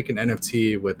could even make an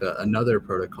NFT with another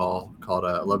protocol called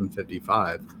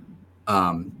 1155.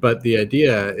 But the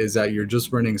idea is that you're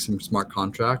just running some smart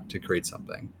contract to create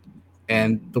something.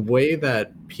 And the way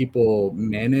that people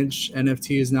manage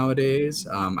NFTs nowadays,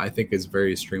 I think is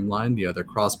very streamlined. They're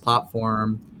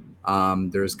cross-platform.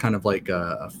 There's kind of like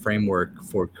a framework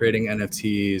for creating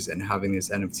NFTs and having these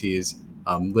NFTs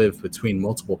live between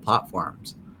multiple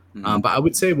platforms. But I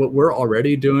would say what we're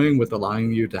already doing with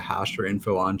allowing you to hash your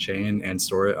info on chain and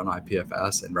store it on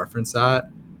IPFS and reference that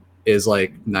is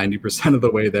like 90% of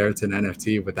the way there to an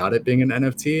NFT without it being an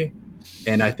NFT.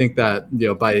 And I think that,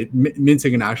 by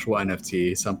minting an actual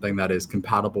NFT, something that is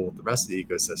compatible with the rest of the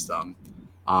ecosystem,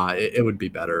 it would be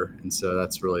better. And so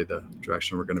that's really the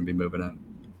direction we're going to be moving in.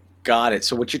 Got it.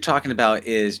 So what you're talking about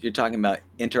is you're talking about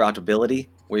interoperability,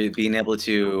 where you're being able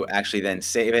to actually then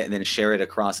save it and then share it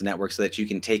across the network so that you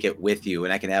can take it with you,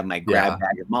 and I can have my grab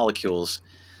bag of molecules.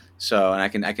 So, and I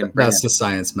can. That's the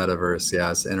science metaverse,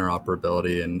 it's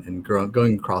interoperability and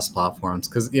going across platforms.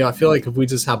 Because I feel like if we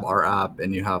just have our app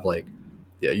and you have like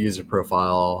user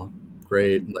profile,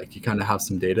 great, like you kind of have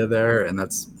some data there, and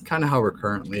that's kind of how we're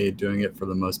currently doing it for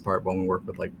the most part when we work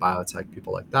with like biotech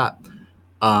people like that.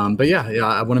 But yeah,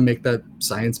 I want to make that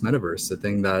science metaverse the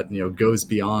thing that goes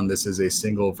beyond this is a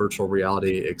single virtual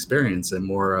reality experience and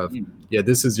more of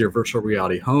this is your virtual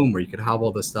reality home where you could have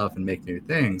all this stuff and make new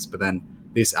things, but then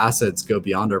these assets go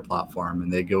beyond our platform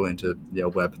and they go into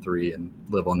Web3 and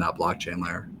live on that blockchain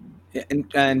layer. Yeah,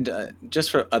 and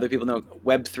just for other people know,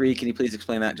 Web3, can you please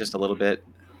explain that just a little bit?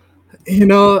 A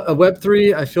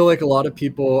Web3, I feel like a lot of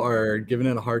people are giving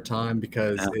it a hard time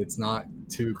because it's not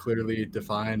too clearly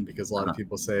defined, because a lot of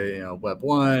people say, Web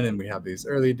 1 and we have these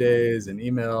early days and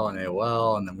email and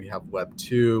AOL, and then we have Web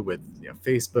 2 with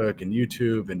Facebook and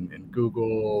YouTube and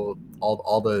Google,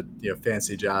 all the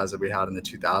fancy jazz that we had in the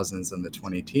 2000s and the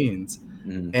 2010s.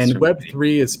 And Web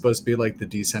 3 is supposed to be like the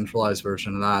decentralized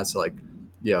version of that. So like,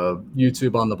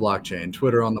 YouTube on the blockchain,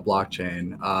 Twitter on the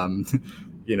blockchain,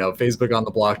 Facebook on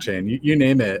the blockchain, you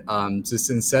name it. Just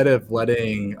instead of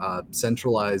letting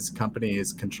centralized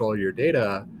companies control your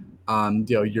data,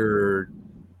 you're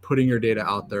putting your data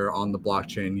out there on the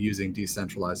blockchain using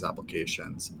decentralized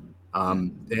applications.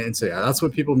 And so, that's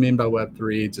what people mean by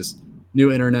Web3, just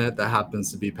new internet that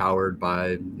happens to be powered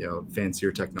by,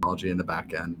 fancier technology in the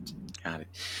back end. Got it.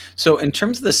 So in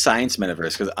terms of the science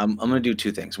metaverse, because I'm going to do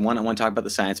two things. One, I want to talk about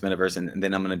the science metaverse, and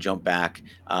then I'm going to jump back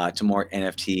to more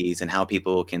NFTs and how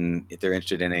people can, if they're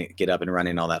interested in it, get up and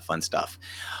running, all that fun stuff.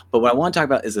 But what I want to talk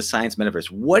about is the science metaverse.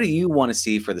 What do you want to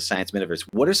see for the science metaverse?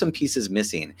 What are some pieces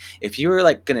missing? If you were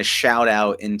like going to shout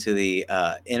out into the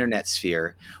internet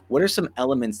sphere, what are some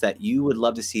elements that you would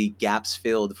love to see gaps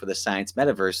filled for the science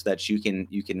metaverse so that you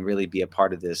can really be a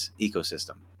part of this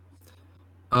ecosystem?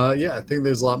 I think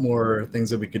there's a lot more things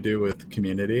that we could do with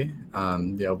community.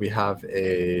 We have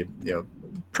a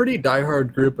pretty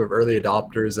diehard group of early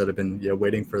adopters that have been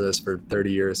waiting for this for 30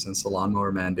 years since the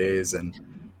Lawnmower Man days, and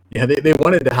they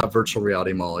wanted to have virtual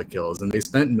reality molecules, and they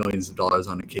spent millions of dollars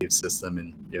on a cave system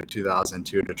in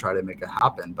 2002 to try to make it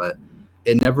happen, but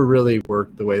it never really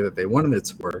worked the way that they wanted it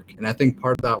to work. And I think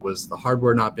part of that was the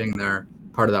hardware not being there,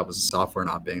 part of that was the software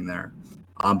not being there.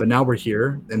 But now we're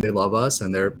here and they love us,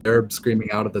 and they're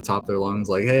screaming out at the top of their lungs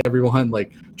like, hey, everyone,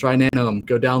 like try Nanome,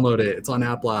 go download it. It's on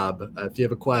App Lab. If you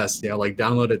have a Quest, like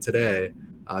download it today.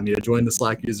 Join the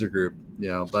Slack user group,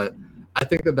 but I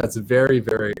think that that's very,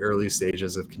 very early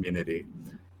stages of community.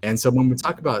 And so when we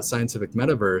talk about scientific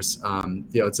metaverse,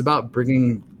 it's about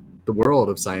bringing the world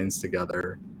of science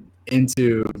together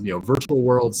into, virtual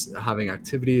worlds, having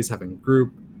activities, having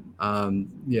group,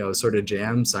 sort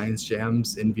of science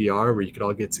jams in VR where you could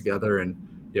all get together and,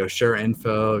 share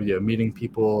info, meeting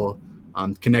people,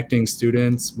 connecting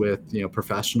students with,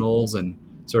 professionals, and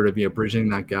sort of, bridging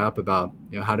that gap about,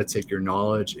 how to take your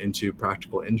knowledge into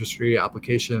practical industry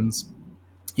applications,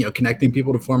 connecting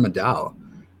people to form a DAO.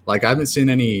 Like I haven't seen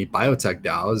any biotech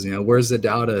DAOs, where's the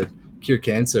DAO to cure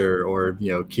cancer or,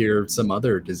 cure some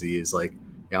other disease? Like,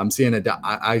 I'm seeing a DAO.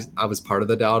 I was part of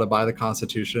the DAO to buy the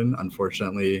Constitution.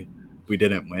 Unfortunately, we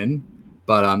didn't win.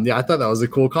 But I thought that was a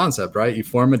cool concept, right? You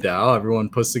form a DAO, everyone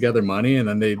puts together money, and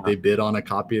then they bid on a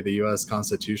copy of the U.S.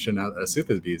 Constitution at a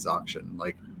Sotheby's auction.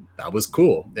 Like, that was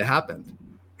cool. It happened.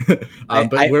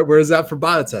 Where is that for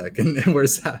biotech? And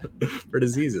where's that for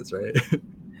diseases, right?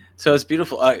 So it's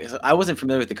beautiful. I wasn't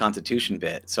familiar with the Constitution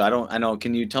bit, so I know.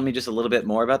 Can you tell me just a little bit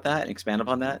more about that and expand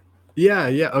upon that? Yeah.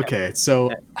 Okay.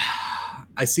 So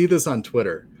I see this on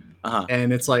Twitter,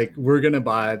 and it's like, we're going to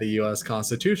buy the U.S.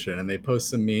 Constitution. And they post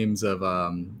some memes of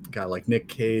guy like Nick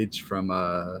Cage from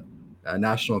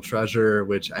National Treasure,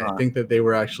 which I think that they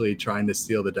were actually trying to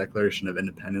steal the Declaration of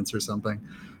Independence or something.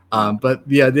 But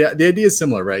yeah, the idea is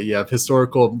similar, right? You have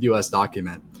historical U.S.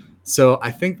 document. So I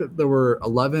think that there were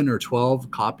 11 or 12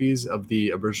 copies of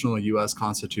the original U.S.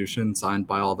 Constitution signed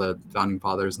by all the founding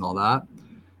fathers and all that.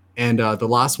 And the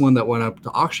last one that went up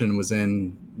to auction was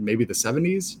in maybe the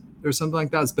 70s or something like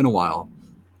that. It's been a while.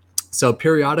 So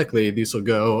periodically, these will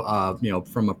go,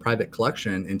 from a private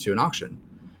collection into an auction.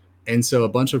 And so a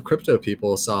bunch of crypto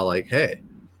people saw like, hey,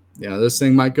 this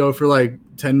thing might go for like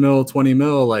 10 mil, 20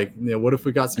 mil. Like, what if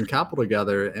we got some capital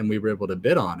together and we were able to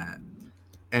bid on it?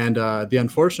 And the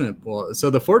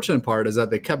fortunate part is that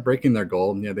they kept breaking their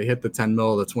goal. They hit the 10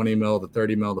 mil, the 20 mil, the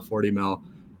 30 mil, the 40 mil.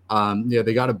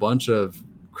 They got a bunch of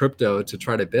crypto to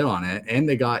try to bid on it, and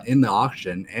they got in the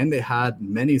auction, and they had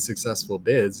many successful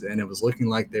bids, and it was looking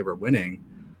like they were winning.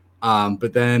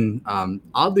 But then,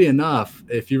 oddly enough,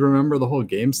 if you remember the whole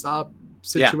GameStop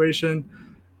situation,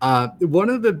 one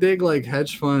of the big like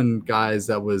hedge fund guys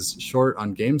that was short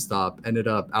on GameStop ended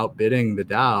up outbidding the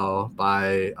DAO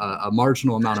by a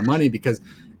marginal amount of money, because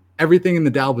everything in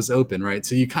the DAO was open, right?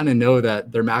 So you kind of know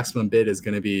that their maximum bid is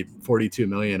going to be 42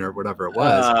 million or whatever it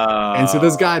was. And so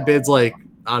this guy bids like,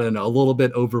 I don't know, a little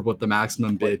bit over what the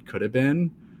maximum bid could have been.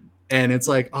 And it's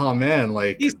like, oh man,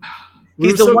 like He's we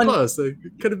were the so one. close. It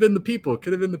could have been the people.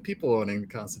 Could have been the people owning the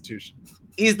Constitution.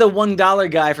 He's the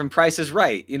 $1 guy from Price is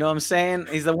Right. You know what I'm saying?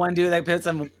 He's the one dude that puts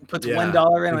Yeah,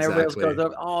 $1 in when everybody else exactly. goes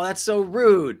over. Oh, that's so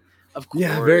rude. Of course.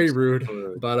 Yeah, very rude.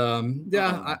 Rude. But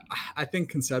I think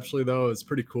conceptually though it's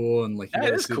pretty cool, and like you That got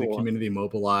to is see cool. the community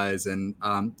mobilize, and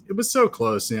it was so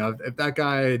close. You know, if that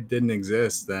guy didn't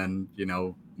exist, then you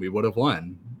know we would have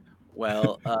won.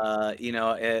 Well, you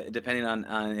know, depending on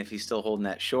if he's still holding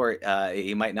that short,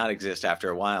 he might not exist after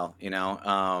a while. You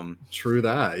know. True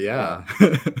that. Yeah.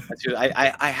 That's true.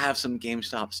 I have some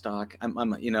GameStop stock.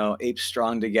 I'm you know, ape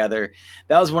strong together.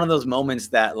 That was one of those moments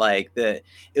that like it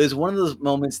was one of those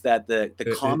moments that the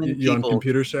common you on people.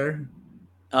 computer share?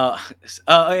 Oh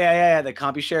yeah, the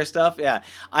CompuShare stuff. Yeah,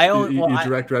 I own. You Well,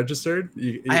 direct registered.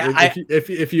 I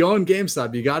If you own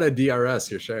GameStop, you gotta DRS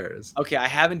your shares. okay. I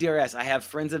haven't DRS. I have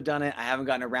friends have done it. I haven't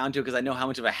gotten around to it because I know how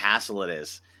much of a hassle it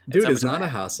is. Dude, it's not a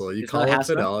hassle. You call up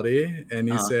Fidelity and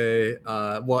you say,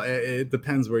 well, it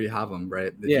depends where you have them,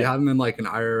 right? If you have them in like an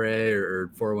IRA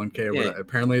or 401k or whatever,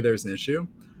 apparently there's an issue.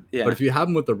 Yeah. But if you have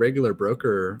them with a regular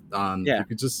broker, you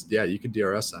could just, you could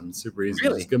DRS them. It's super easy.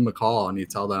 Really? Just give them a call and you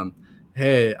tell them,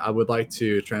 hey, I would like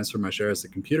to transfer my shares to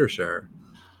ComputerShare.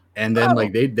 And then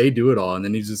like they do it all. And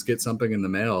then you just get something in the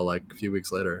mail like a few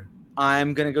weeks later.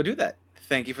 I'm going to go do that.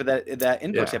 Thank you for that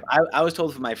info tip. I was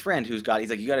told from my friend he's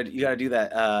like, you gotta do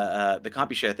that the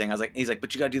CompuShare thing. I was like, he's like,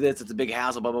 but you gotta do this. It's a big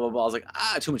hassle. Blah blah blah blah. I was like,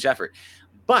 too much effort.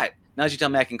 But now that you tell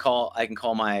me I can call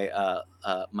my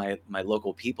my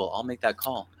local people, I'll make that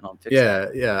call and I'll fix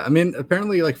it. Yeah. I mean,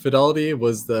 apparently like Fidelity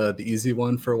was the easy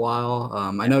one for a while.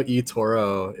 I know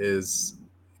eToro is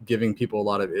giving people a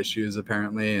lot of issues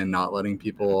apparently and not letting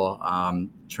people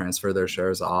transfer their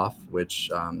shares off, which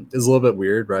is a little bit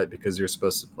weird, right? Because you're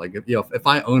supposed to like, if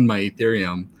I own my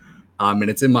Ethereum and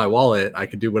it's in my wallet, I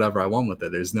could do whatever I want with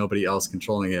it. There's nobody else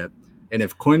controlling it. And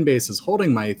if Coinbase is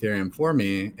holding my Ethereum for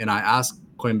me and I ask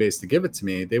Coinbase to give it to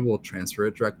me, they will transfer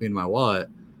it directly in my wallet.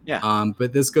 Yeah.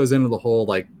 But this goes into the whole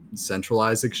like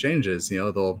centralized exchanges. You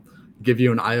know, they'll give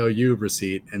you an IOU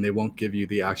receipt and they won't give you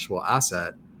the actual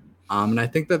asset. And I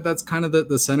think that's kind of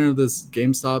the center of this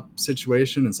GameStop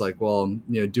situation. It's like, well,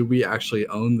 you know, do we actually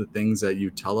own the things that you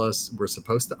tell us we're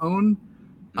supposed to own?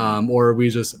 Or are we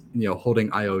just, you know,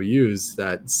 holding IOUs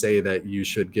that say that you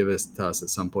should give us to us at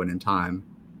some point in time?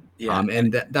 Yeah.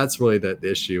 And that's really the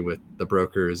issue with the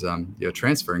brokers, you know,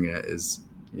 transferring it is,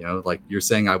 you know, like you're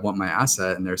saying, I want my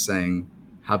asset, and they're saying,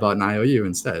 how about an IOU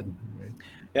instead?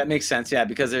 That makes sense, yeah,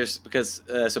 because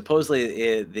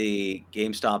supposedly the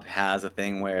GameStop has a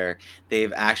thing where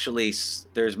they've actually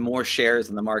there's more shares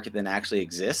in the market than actually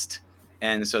exist,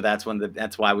 and so that's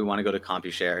why we want to go to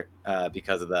CompuShare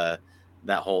because of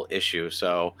that whole issue.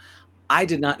 So I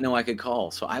did not know I could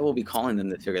call, so I will be calling them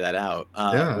to figure that out.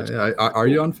 Are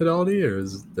you on Fidelity or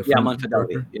is it different? Yeah, I'm on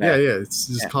Fidelity. Yeah. It's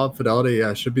just called Fidelity.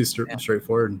 Yeah, it should be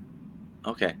straightforward.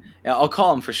 Okay, yeah, I'll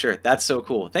call them for sure. That's so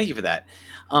cool. Thank you for that.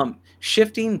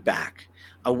 Shifting back,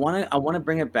 I want to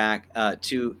bring it back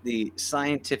to the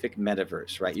scientific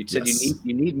metaverse, right? You said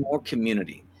you need more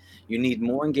community, you need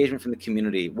more engagement from the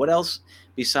community. What else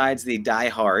besides the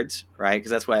diehards, right?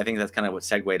 Because that's why I think that's kind of what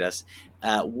segued us.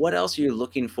 What else are you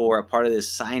looking for a part of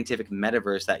this scientific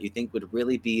metaverse that you think would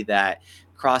really be that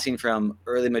crossing from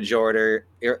early adopters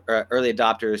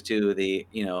to the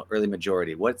early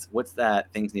majority? What's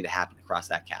that things need to happen to cross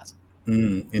that chasm?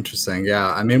 Interesting.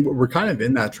 Yeah. I mean, we're kind of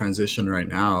in that transition right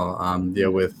now,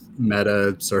 with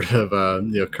Meta sort of,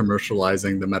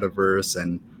 commercializing the metaverse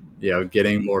and,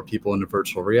 getting more people into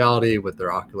virtual reality with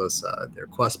their Oculus, their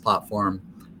Quest platform.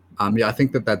 I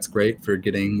think that's great for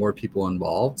getting more people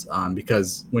involved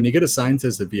because when you get a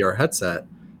scientist a VR headset,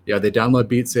 they download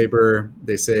Beat Saber,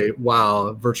 they say,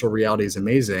 wow, virtual reality is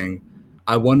amazing.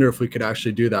 I wonder if we could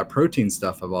actually do that protein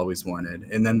stuff I've always wanted.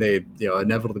 And then they,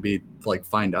 inevitably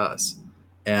find us.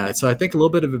 And so I think a little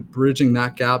bit of bridging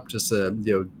that gap just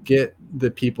to, get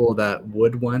the people that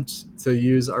would want to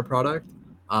use our product,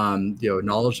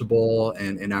 knowledgeable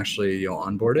and actually,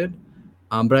 onboarded.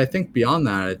 But I think beyond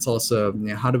that, it's also,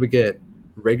 how do we get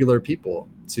regular people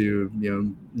to,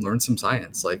 learn some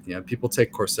science? People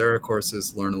take Coursera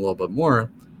courses, learn a little bit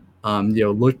more.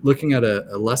 Looking at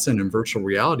a lesson in virtual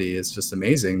reality is just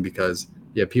amazing because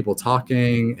you have people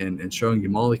talking and showing you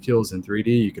molecules in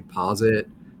 3D. You could pause it,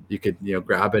 you could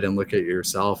grab it and look at it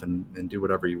yourself and do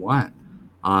whatever you want.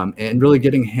 And really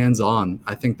getting hands-on,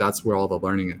 I think that's where all the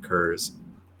learning occurs.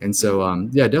 And so,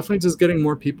 definitely just getting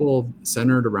more people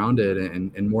centered around it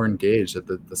and more engaged at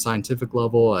the scientific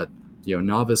level, at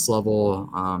novice level,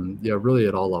 really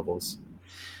at all levels.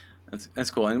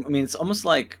 That's cool. And I mean, it's almost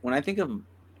like when I think of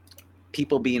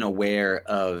people being aware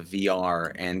of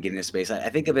VR and getting into space, I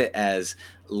think of it as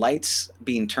lights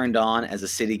being turned on as the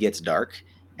city gets dark.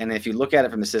 And if you look at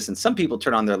it from a distance, some people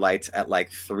turn on their lights at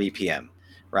like 3 p.m.,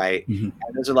 right? And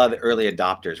those are a lot of the early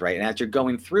adopters, right? And as you're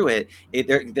going through it,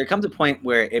 there comes a point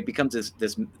where it becomes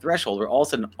this threshold where all of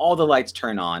a sudden all the lights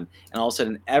turn on, and all of a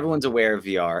sudden everyone's aware of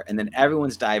VR, and then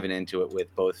everyone's diving into it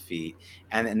with both feet.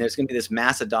 And there's going to be this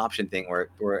mass adoption thing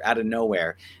where out of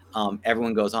nowhere,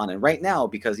 everyone goes on. And right now,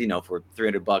 because for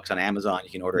 $300 on Amazon,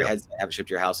 you can order a headset, have it shipped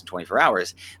to your house in 24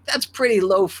 hours. That's pretty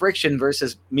low friction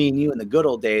versus me and you in the good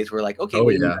old days. We're like, okay,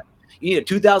 you need a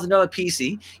 $2,000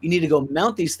 PC. You need to go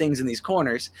mount these things in these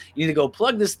corners. You need to go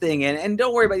plug this thing in, and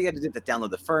don't worry about it. You got to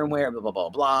download the firmware, blah, blah, blah,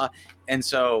 blah. And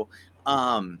so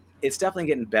it's definitely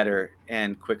getting better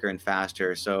and quicker and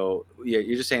faster. So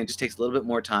you're just saying it just takes a little bit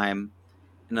more time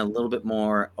and a little bit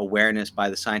more awareness by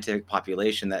the scientific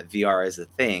population that VR is a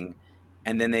thing.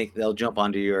 And then they'll jump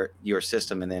onto your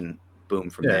system, and then boom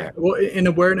from there. Well, in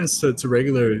awareness to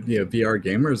regular VR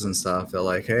gamers and stuff, they're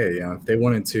like, hey, if they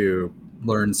wanted to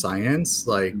learn science,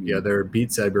 like their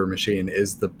Beat Saber machine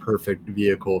is the perfect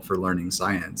vehicle for learning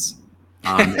science.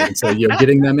 And so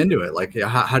getting them into it, like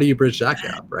how do you bridge that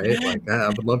gap, right? Like I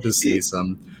would love to see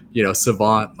some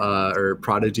savant or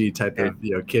prodigy type of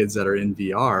kids that are in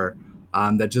VR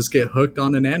that just get hooked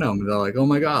on a nano, and they're like, oh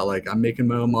my god, like I'm making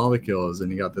my own molecules.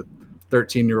 And you got the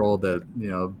 13-year-old that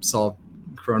solved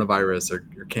coronavirus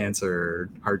or cancer or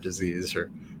heart disease or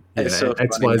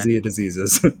XYZ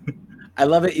diseases. I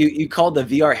love it. You called the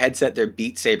VR headset their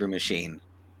Beat Saber machine,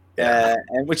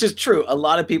 and which is true. A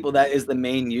lot of people, that is the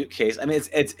main use case. I mean,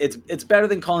 it's better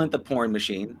than calling it the porn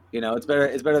machine. It's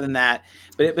better than that.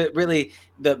 But really,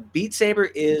 the Beat Saber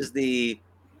is the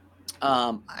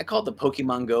I call it the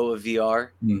Pokemon Go of VR.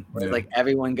 Like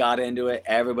everyone got into it,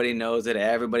 everybody knows it,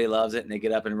 everybody loves it, and they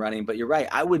get up and running. But you're right.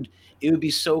 It would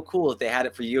be so cool if they had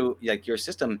it for you, like your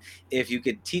system. If you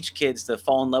could teach kids to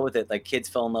fall in love with it, like kids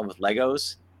fell in love with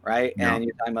Legos. Right. Yeah. And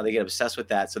you're talking about they get obsessed with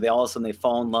that. So all of a sudden they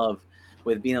fall in love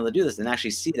with being able to do this and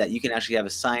actually see that you can actually have a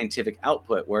scientific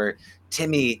output where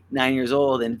Timmy, 9 years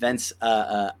old, invents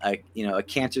a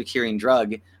cancer curing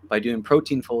drug by doing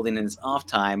protein folding in his off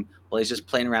time while he's just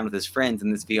playing around with his friends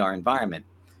in this VR environment.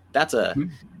 That's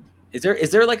is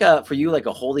there like for you, like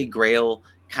a holy grail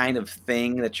kind of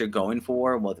thing that you're going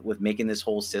for with making this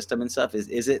whole system and stuff?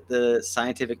 Is it the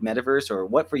scientific metaverse, or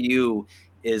what for you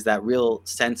is that real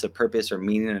sense of purpose or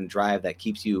meaning and drive that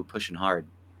keeps you pushing hard?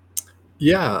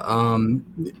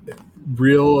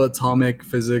 Real atomic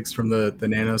physics from the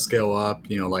nanoscale up,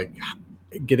 like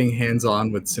getting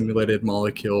hands-on with simulated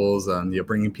molecules and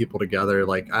bringing people together.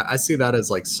 Like I see that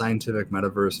as like scientific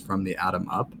metaverse from the atom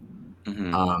up.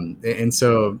 And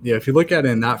so if you look at it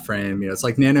in that frame, it's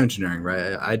like nanoengineering,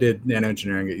 right? I did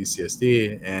nanoengineering at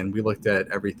UCSD, and we looked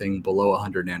at everything below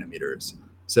 100 nanometers.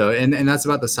 So, and that's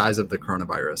about the size of the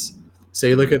coronavirus. So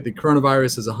you look at the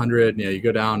coronavirus as 100, you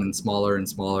go down and smaller,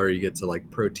 you get to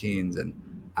like proteins and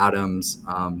atoms,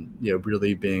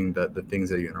 really being the things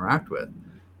that you interact with.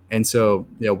 And so,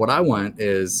 what I want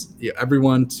is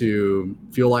everyone to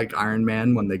feel like Iron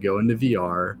Man when they go into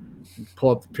VR, pull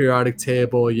up the periodic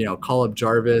table, call up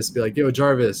Jarvis, be like, yo,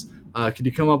 Jarvis, could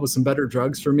you come up with some better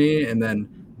drugs for me? And then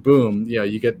boom,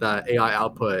 you get that AI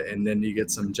output, and then you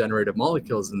get some generated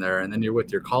molecules in there, and then you're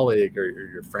with your colleague or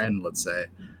your friend, let's say,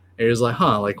 and you're just like,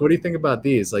 like, what do you think about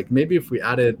these? Like, maybe if we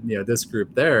added, this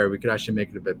group there, we could actually make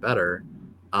it a bit better.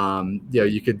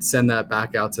 You could send that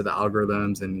back out to the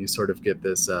algorithms, and you sort of get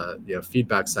this,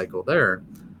 feedback cycle there.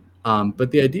 But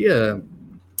the idea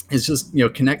is just,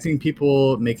 connecting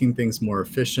people, making things more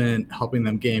efficient, helping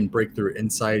them gain breakthrough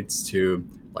insights to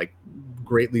like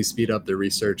greatly speed up their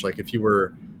research. Like if you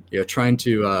were trying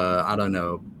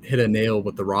to, hit a nail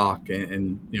with the rock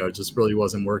and it just really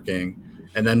wasn't working.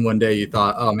 And then one day you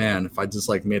thought, oh man, if I just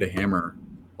like made a hammer,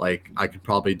 like I could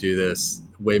probably do this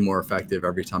way more effective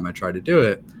every time I try to do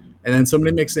it. And then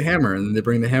somebody makes a hammer, and then they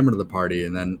bring the hammer to the party.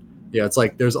 And then, it's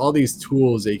like there's all these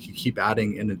tools that you can keep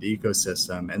adding into the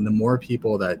ecosystem. And the more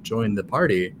people that join the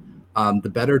party, the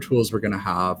better tools we're going to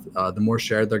have, the more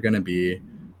shared they're going to be.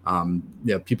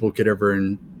 People could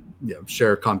ever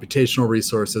share computational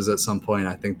resources at some point.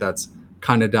 I think that's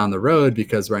kind of down the road,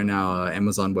 because right now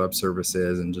Amazon Web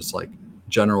Services and just like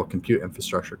general compute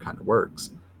infrastructure kind of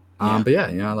works. But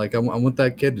like I want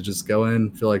that kid to just go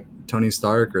in, feel like Tony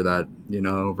Stark, or that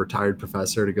retired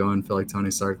professor to go and feel like Tony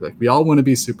Stark. Like we all want to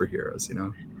be superheroes,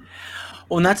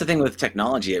 Well, and that's the thing with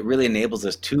technology. It really enables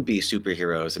us to be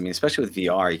superheroes. I mean, especially with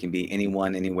VR, you can be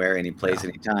anyone, anywhere, any place, Yeah.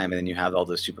 anytime, and then you have all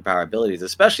those superpower abilities.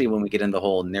 Especially when we get into the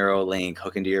whole Neuralink,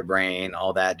 hook into your brain,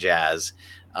 all that jazz.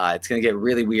 It's going to get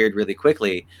really weird really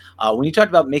quickly. When you talked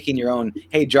about making your own,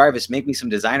 hey Jarvis, make me some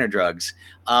designer drugs.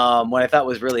 What I thought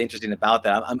was really interesting about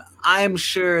that, I'm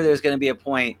sure there's going to be a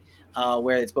point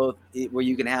where it's both where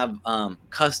you can have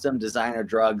custom designer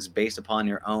drugs based upon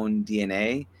your own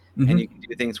DNA, and Hmm. you can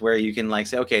do things where you can like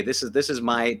say, okay, this is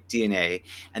my DNA,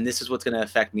 and this is what's going to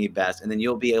affect me best, and then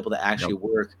you'll be able to actually Yep.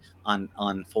 work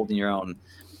on folding your own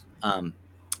um,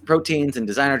 proteins and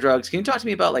designer drugs. Can you talk to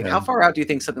me about like Yeah. how far out do you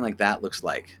think something like that looks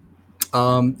like?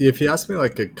 If you asked me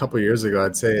like a couple years ago,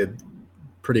 I'd say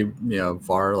pretty,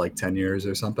 far, like 10 years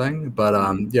or something. But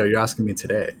Mhm. you're asking me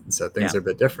today, so Yeah, things are a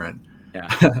bit different.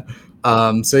 yeah.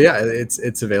 So yeah,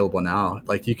 it's available now.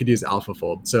 Like you could use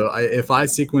AlphaFold. So if I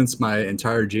sequence my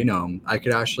entire genome, I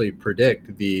could actually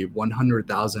predict the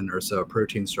 100,000 or so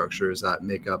protein structures that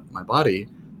make up my body.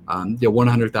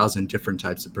 100,000 different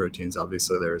types of proteins.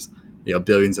 Obviously, there's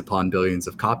billions upon billions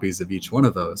of copies of each one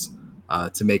of those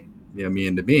to make me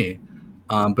into me.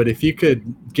 But if you could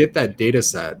get that data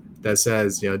set that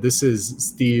says, this is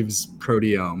Steve's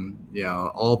proteome,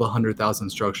 all the 100,000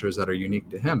 structures that are unique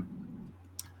to him,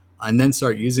 and then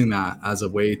start using that as a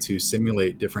way to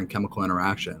simulate different chemical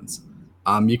interactions.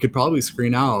 You could probably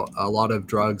screen out a lot of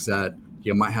drugs that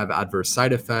might have adverse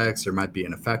side effects or might be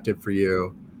ineffective for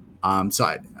you.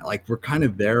 We're kind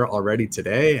of there already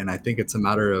today, and I think it's a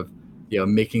matter of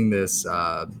making this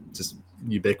just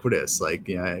ubiquitous. Like,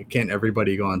 can't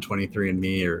everybody go on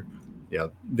 23andMe, or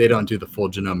they don't do the full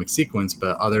genomic sequence,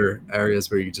 but other areas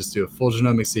where you just do a full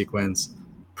genomic sequence,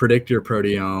 predict your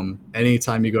proteome.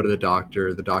 Anytime you go to the doctor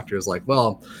is like,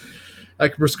 well, I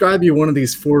can prescribe you one of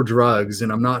these 4 drugs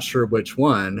and I'm not sure which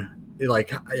one.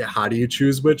 Like, how do you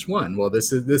choose which one? Well,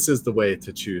 this is the way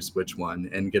to choose which one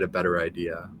and get a better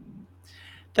idea.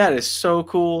 That is so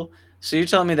cool. So you're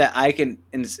telling me that I can,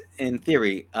 in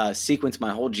theory, sequence my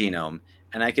whole genome,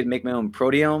 and I could make my own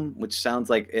proteome, which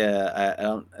sounds like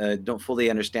I don't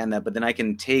fully understand that, but then I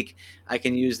can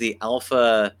use the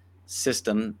alpha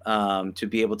system to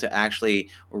be able to actually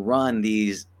run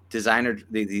these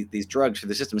drugs for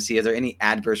the system. See, is there any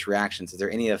adverse reactions? Is there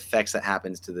any effects that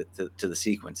happens to the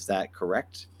sequence? Is that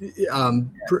correct?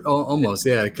 Almost,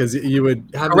 yeah, because you would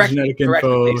have the genetic Correct me,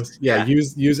 info. please. Yeah, Yeah,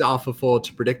 use AlphaFold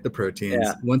to predict the yeah. proteins.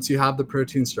 Once you have the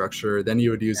protein structure, then you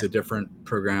would use a different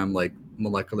program, like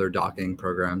molecular docking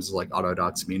programs, like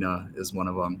AutoDoxMina is one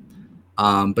of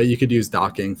them. But you could use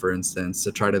docking, for instance,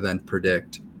 to try to then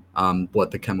predict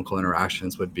what the chemical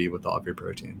interactions would be with all of your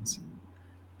proteins.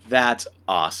 That's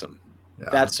awesome. Yeah.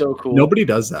 That's so cool. Nobody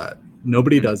does that.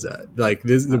 Nobody Mhm. does that. Like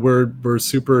this, we're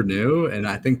super new, and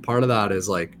I think part of that is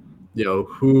like,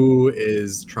 who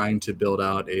is trying to build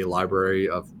out a library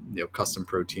of custom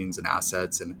proteins and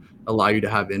assets and allow you to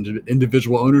have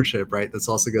individual ownership, right? This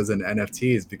also goes into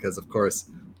NFTs because, of course,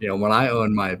 when I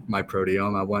own my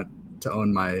proteome, I want to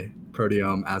own my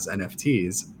proteome as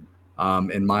NFTs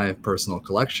in my personal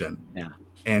collection. Yeah.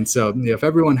 And so, if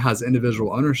everyone has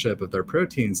individual ownership of their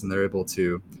proteins and they're able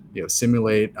to,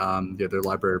 simulate their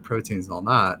library of proteins and all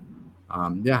that,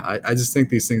 I just think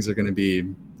these things are going to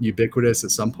be ubiquitous at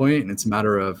some point, and it's a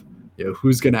matter of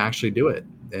who's going to actually do it.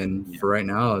 And Yeah. for right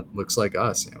now, it looks like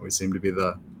us. We seem to be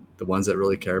the ones that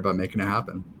really care about making it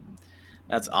happen.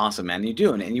 That's awesome, man. You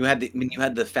do, and you had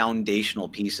the foundational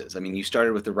pieces. I mean, you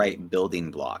started with the right building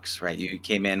blocks, right? You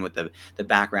came in with the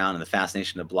background and the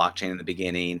fascination of blockchain in the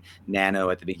beginning, nano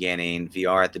at the beginning,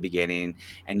 VR at the beginning,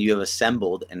 and you have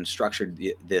assembled and structured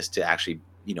this to actually,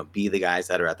 be the guys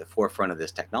that are at the forefront of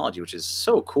this technology, which is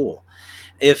so cool.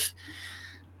 If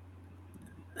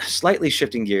Slightly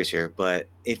shifting gears here, but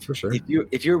For sure.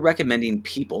 if you're recommending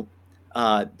people,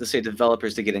 let's say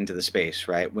developers to get into the space,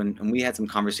 right? When we had some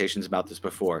conversations about this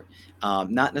before,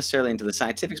 not necessarily into the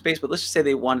scientific space, but let's just say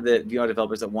they wanted the VR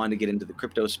developers that wanted to get into the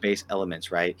crypto space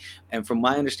elements, right? And from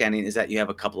my understanding is that you have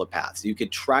a couple of paths. You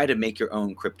could try to make your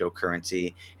own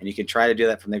cryptocurrency, and you could try to do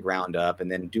that from the ground up,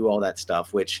 and then do all that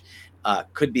stuff, which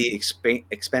could be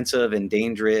expensive and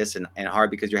dangerous and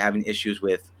hard because you're having issues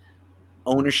with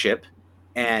ownership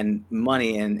and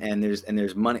money, and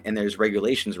there's money and there's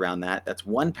regulations around that. That's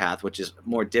one path, which is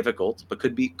more difficult but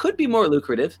could be more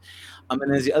lucrative. And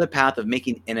there's the other path of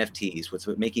making NFTs, with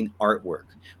making artwork,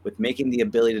 with making the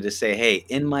ability to say, hey,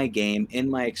 in my game, in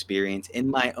my experience, in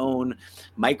my own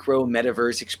micro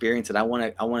metaverse experience that I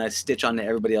want to stitch onto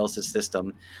everybody else's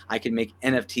system, I can make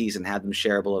NFTs and have them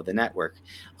shareable of the network.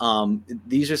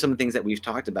 These are some things that we've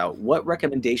talked about. What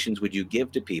recommendations would you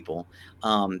give to people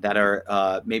that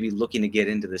are maybe looking to get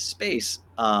get into this space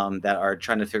that are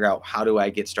trying to figure out, how do I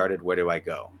get started? Where do I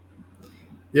go?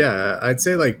 Yeah, I'd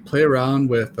say like play around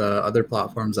with other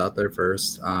platforms out there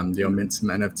first. Mint some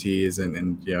NFTs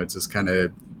and just kind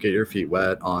of get your feet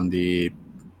wet on the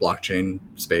blockchain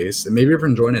space, and maybe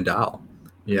even join a DAO.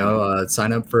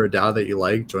 Sign up for a DAO that you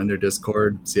like, join their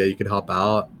Discord, see how you could help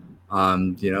out.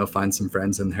 Find some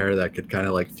friends in there that could kind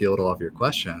of like field all of your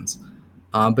questions.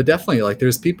 But definitely, like,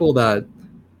 there's people that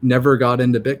never got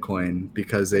into Bitcoin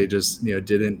because they just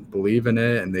didn't believe in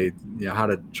it, and they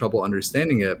had a trouble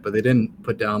understanding it, but they didn't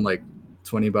put down like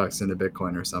 $20 into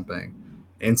Bitcoin or something.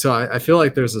 And so I feel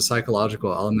like there's a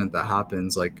psychological element that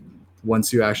happens like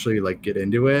once you actually like get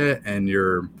into it, and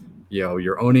you're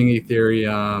owning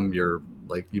Ethereum,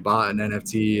 you bought an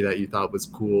NFT that you thought was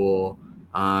cool.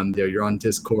 You're on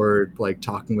Discord, like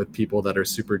talking with people that are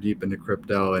super deep into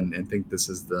crypto and think this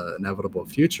is the inevitable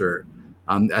future.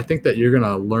 I think that you're going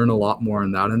to learn a lot more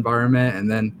in that environment. And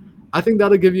then I think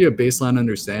that'll give you a baseline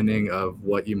understanding of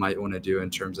what you might want to do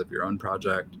in terms of your own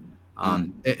project.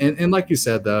 And like you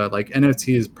said, like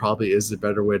NFTs probably is the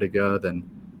better way to go than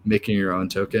making your own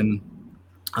token.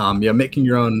 Making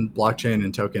your own blockchain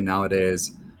and token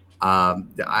nowadays, I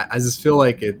just feel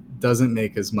like it doesn't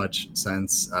make as much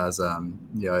sense as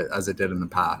it did in the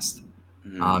past,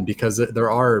 because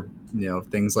there are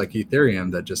things like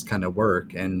Ethereum that just kind of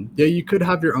work, and you could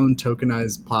have your own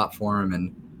tokenized platform,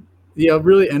 and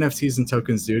really NFTs and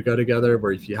tokens do go together.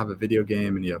 Where if you have a video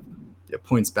game and you have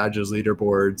points, badges,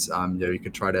 leaderboards, you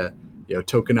could try to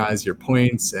tokenize your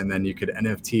points, and then you could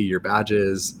NFT your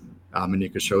badges, and you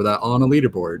could show that on a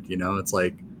leaderboard. It's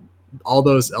like all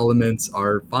those elements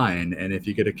are fine, and if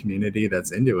you get a community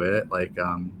that's into it, like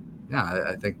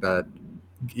I think that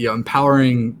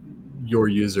empowering your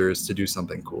users to do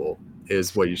something cool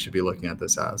is what you should be looking at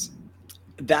this as.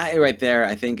 That right there,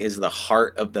 I think, is the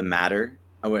heart of the matter.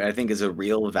 What I think is a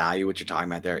real value, what you're talking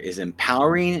about there, is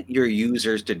empowering your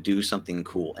users to do something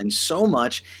cool. And so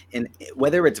much, in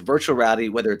whether it's virtual reality,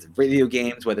 whether it's video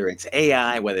games, whether it's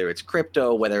AI, whether it's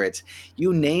crypto, whether it's,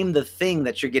 you name the thing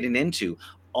that you're getting into.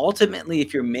 Ultimately,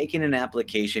 if you're making an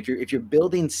application, if you're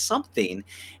building something,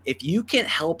 if you can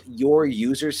help your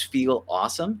users feel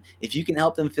awesome, if you can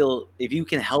help them feel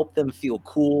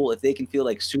cool, if they can feel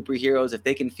like superheroes, if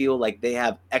they can feel like they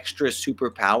have extra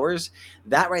superpowers,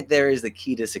 that right there is the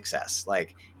key to success.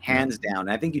 Like, hands down.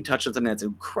 And I think you touched on something that's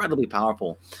incredibly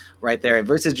powerful right there,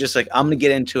 versus just like, I'm going to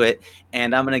get into it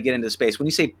and I'm going to get into space. When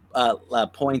you say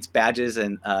points, badges,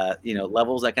 and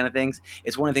levels, that kind of things,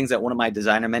 it's one of the things that one of my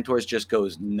designer mentors just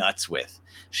goes nuts with.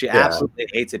 She absolutely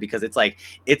hates it, because it's like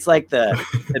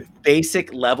the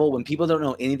basic level. When people don't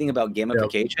know anything about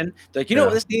gamification, they're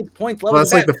like, this needs points, levels. Well,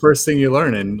 that's like the first thing you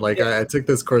learn. And like, I took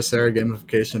this Coursera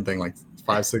gamification thing like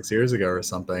 5-6 years ago or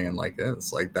something, and like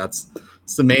it's like it's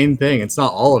the main thing. It's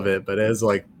not all of it, but it is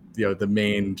like the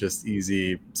main, just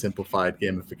easy, simplified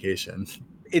gamification.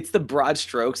 It's the broad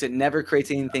strokes. It never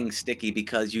creates anything sticky,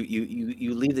 because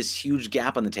you leave this huge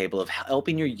gap on the table of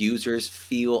helping your users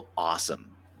feel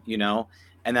awesome,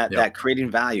 and that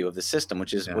creating value of the system,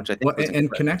 which I think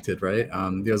and connected, right?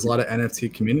 There's a lot of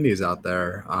NFT communities out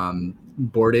there.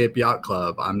 Bored Ape Yacht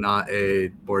Club. I'm not a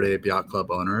Bored Ape Yacht Club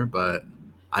owner, but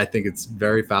I think it's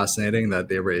very fascinating that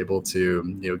they were able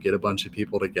to get a bunch of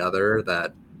people together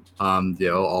that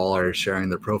all are sharing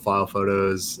their profile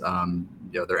photos.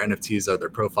 Their NFTs are their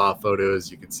profile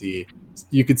photos. You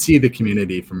could see the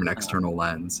community from an external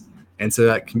lens. And so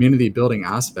that community building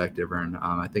aspect, Ivern,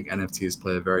 I think NFTs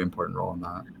play a very important role in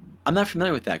that. I'm not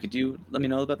familiar with that. Could you let me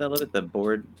know about that a little bit? The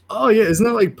board. Oh yeah, isn't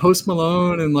that like Post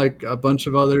Malone and like a bunch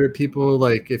of other people?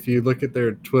 Like, if you look at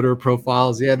their Twitter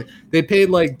profiles, they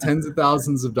paid like tens of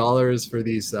thousands of dollars for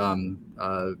these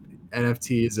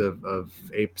NFTs of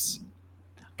apes.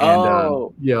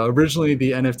 And originally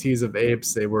the NFTs of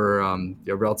apes, they were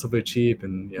relatively cheap,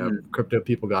 and crypto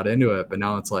people got into it, but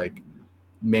now it's like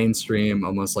mainstream,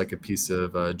 almost like a piece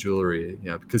of jewelry,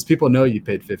 because people know you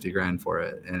paid 50 grand for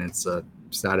it, and it's a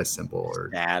status symbol or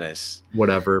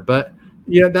whatever. But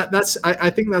that's I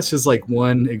think that's just like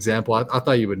one example. I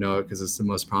thought you would know it because it's the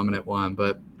most prominent one,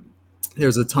 but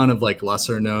there's a ton of like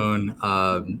lesser known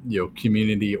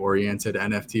community oriented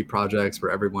NFT projects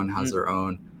where everyone has their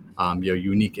own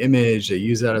unique image. They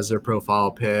use that as their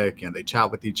profile pic, and they chat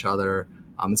with each other.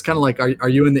 It's kind of like, are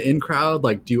you in the in crowd?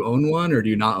 Like, do you own one or do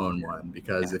you not own one?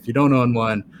 Because if you don't own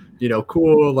one,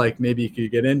 cool, like maybe you could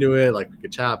get into it, like we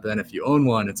could chat. But then if you own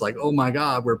one, it's like, oh my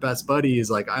God, we're best buddies.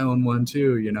 Like, I own one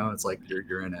too. It's like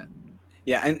you're in it.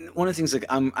 Yeah, and one of the things like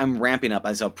I'm ramping up.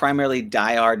 So primarily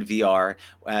diehard VR,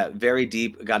 very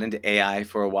deep. Got into AI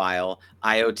for a while,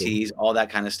 Cool. IoTs, all that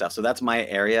kind of stuff. So that's my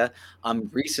area.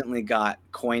 Recently got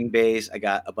Coinbase. I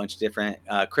got a bunch of different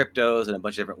cryptos and a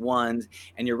bunch of different ones.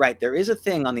 And you're right, there is a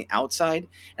thing on the outside.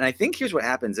 And I think here's what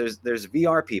happens. There's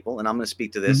VR people, and I'm going to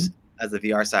speak to this Mhm. as the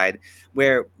VR side,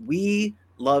 where we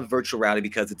love virtual reality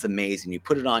because it's amazing. You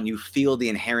put it on, you feel the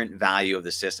inherent value of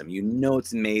the system. You know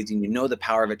it's amazing. You know the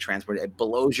power of it transported. It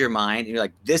blows your mind. And you're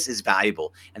like, this is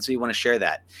valuable. And so you want to share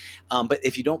that. But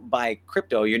if you don't buy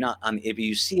crypto, you're not on. If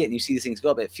you see it and you see these things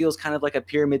go up, it feels kind of like a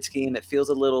pyramid scheme. It feels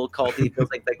a little culty. It feels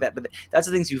like that. But that's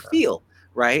the things you feel,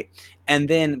 right?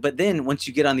 But then once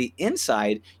you get on the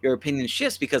inside, your opinion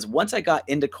shifts because once I got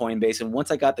into Coinbase and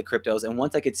once I got the cryptos and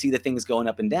once I could see the things going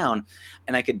up and down,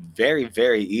 and I could very,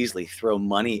 very easily throw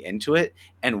money into it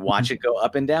and watch Mhm. it go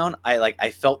up and down.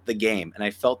 I felt the game and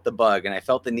I felt the bug and I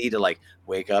felt the need to like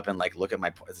wake up and like look at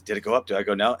my, did it go up? Do I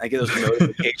go no? I get those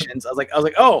notifications. I was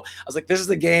like, this is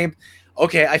the game.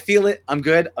 Okay, I feel it. I'm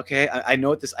good. Okay, I know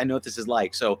what this is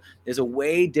like. So there's a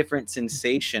way different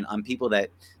sensation on people that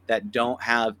don't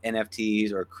have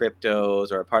NFTs or cryptos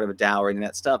or a part of a DAO or any of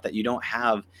that stuff, that you don't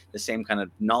have the same kind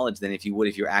of knowledge than if you would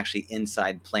if you're actually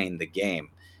inside playing the game.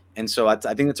 And so I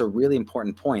think that's a really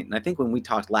important point. And I think when we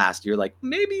talked last, you're like,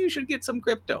 maybe you should get some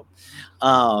crypto.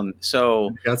 So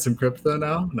You got some crypto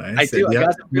now? I Nice. do. I Yeah.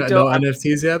 got some crypto. No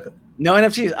NFTs yet? No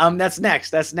NFTs. That's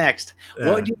next. That's next.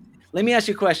 Yeah. Let me ask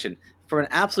you a question. For an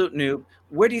absolute noob,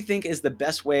 where do you think is the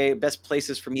best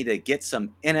places for me to get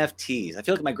some NFTs? I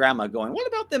feel like my grandma going, what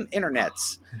about them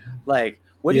internets? Like,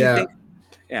 what do you Yeah. think?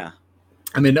 Yeah.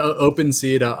 I mean,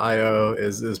 OpenSea.io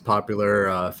is popular.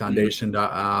 Mhm.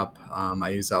 Foundation.app. I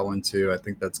use that one too. I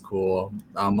think that's cool.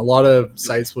 A lot of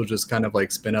sites will just kind of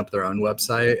like spin up their own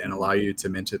website and allow you to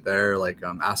mint it there. Like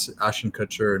Ashton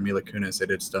Kutcher and Mila Kunis, they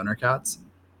did Stoner Cats.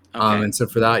 Okay. And so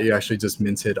for that, you actually just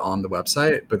minted on the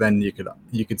website, but then you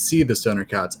could see the Stoner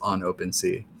Cats on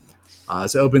OpenSea.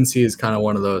 So OpenSea is kind of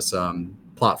one of those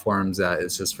platforms that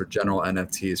is just for general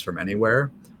NFTs from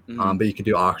anywhere, Mhm. but you could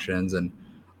do auctions. And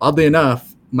oddly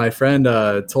enough, my friend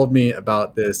told me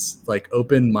about this like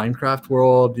open Minecraft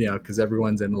world, because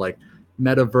everyone's in like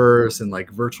metaverse and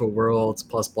like virtual worlds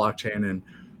plus blockchain. And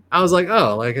I was like,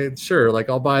 oh, like sure, like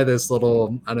I'll buy this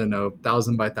little, I don't know,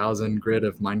 1,000 by 1,000 grid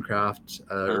of Minecraft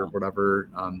or Uh-huh. whatever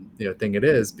thing it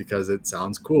is because it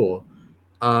sounds cool.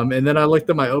 And then I looked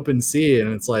at my OpenSea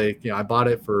and it's like, I bought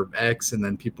it for X and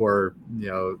then people are,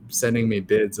 sending me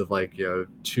bids of like, 2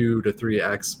 to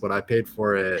 3X what I paid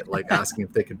for it, like asking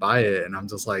if they could buy it. And I'm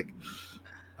just like,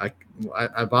 I,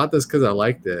 I bought this because I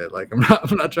liked it. Like I'm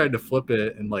not trying to flip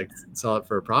it and like sell it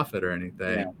for a profit or Yeah.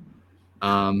 anything.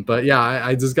 But yeah,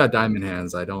 I just got diamond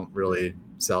hands. I don't really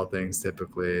sell things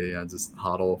typically. I just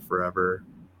hodl forever.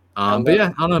 I But love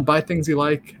yeah, I don't know, buy things you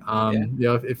like.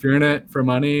 Yeah. If you're in it for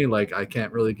money, like I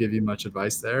can't really give you much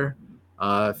advice there.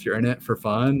 If you're in it for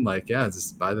fun, like yeah,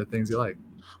 just buy the things you like.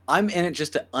 I'm in it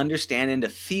just to understand and to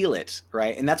feel it,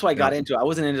 right? And that's why I got Yep. into it. I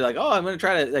wasn't into like, oh, I'm gonna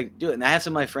try to like do it. And I have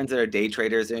some of my friends that are day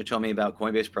traders. They told me about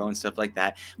Coinbase Pro and stuff like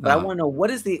that. But I Uh, want to know what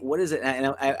is it?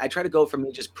 And I try to go from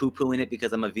me just poo-pooing it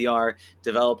because I'm a VR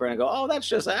developer and I go, oh, that's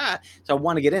just So I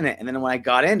want to get in it. And then when I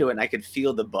got into it and I could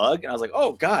feel the bug, and I was like,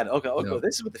 oh God, okay, yep.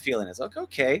 this is what the feeling is.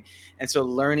 Okay. And so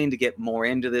learning to get more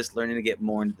into this, learning to get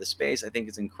more into the space, I think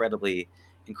is incredibly,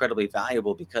 incredibly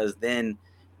valuable because then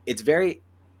it's very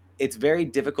it's very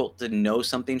difficult to know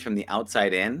something from the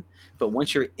outside in, but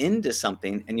once you're into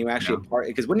something and you're actually Yeah. a part,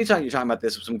 because when you're talking about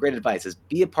this, some great advice is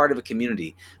be a part of a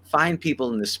community, find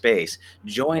people in the space,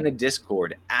 join a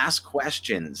Discord, ask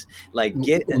questions, like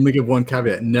get Let me give one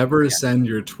caveat. Never yeah, send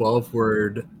your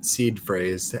 12-word seed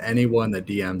phrase to anyone that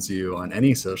DMs you on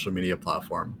any social media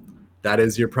platform. That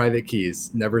is your private keys.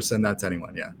 Never send that to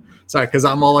anyone. Yeah. Sorry, because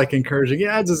I'm all like encouraging,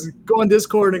 yeah, just go on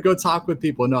Discord and go talk with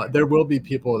people. No, there will be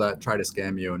people that try to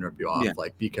scam you and rip you yeah. off.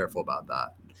 Like, be careful about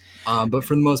that. But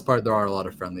for the most part, there are a lot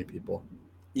of friendly people.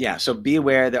 Yeah, so be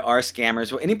aware there are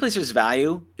scammers. Well, any place there's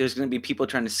value, there's going to be people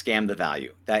trying to scam the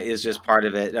value. That is just part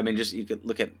of it. I mean, just you could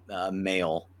look at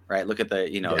mail, right? Look at the,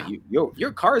 Yeah.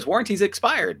 your car's warranty's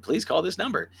expired. Please call this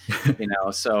number.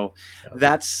 So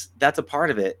Yeah. that's a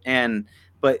part of it. And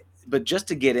but just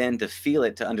to get in, to feel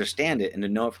it, to understand it, and to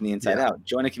know it from the inside Yeah. out,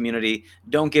 join a community.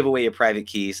 Don't give away your private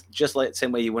keys. Just like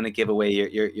same way you wouldn't give away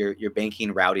your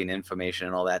banking routing information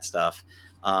and all that stuff.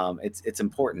 It's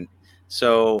important.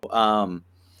 So.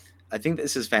 I think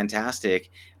this is fantastic.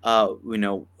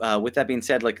 With that being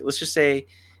said, like let's just say,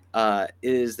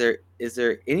 is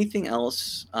there anything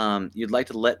else you'd like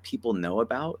to let people know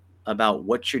about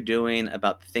what you're doing,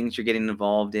 about the things you're getting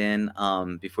involved in,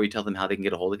 before you tell them how they can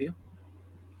get a hold of you?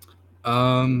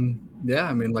 Yeah,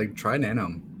 I mean, like try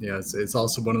Nanome. Yeah, it's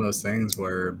also one of those things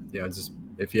where, just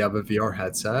if you have a VR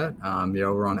headset,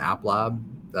 we're on App Lab,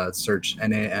 search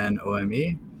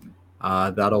NANOME.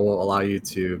 That'll allow you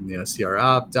to, see our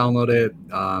app, download it.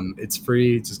 It's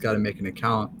free. Just got to make an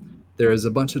account. There's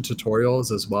a bunch of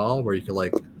tutorials as well where you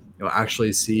can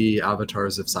actually see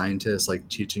avatars of scientists like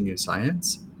teaching you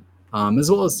science, as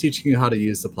well as teaching you how to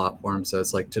use the platform. So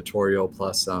it's like tutorial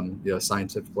plus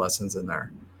scientific lessons in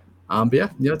there. But yeah,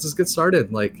 just get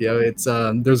started. Like, it's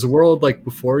there's a world like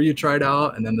before you try it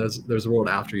out, and then there's a world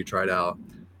after you try it out.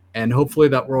 And hopefully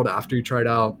that world after you try it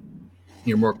out,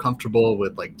 you're more comfortable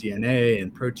with like DNA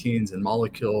and proteins and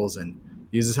molecules, and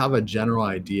you just have a general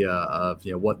idea of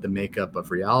what the makeup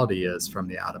of reality is from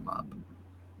the atom up.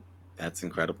 That's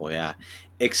incredible. Yeah.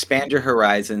 Expand your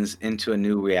horizons into a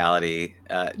new reality.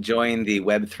 Join the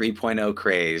Web 3.0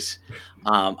 craze.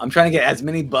 I'm trying to get as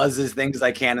many buzzes things as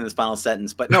I can in this final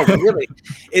sentence, but no, but really,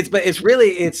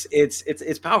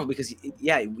 it's powerful because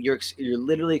you're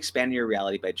literally expanding your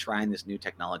reality by trying this new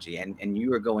technology, and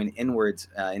you are going inwards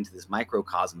into this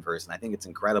microcosm verse, and I think it's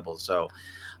incredible. So,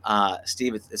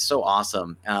 Steve, it's so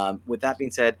awesome. With that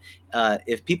being said,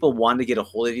 if people want to get a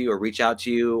hold of you or reach out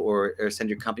to you or send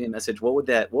your company a message, what would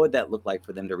that look like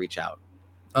for them to reach out?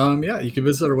 Yeah, you can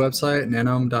visit our website,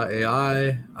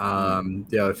 nanome.ai.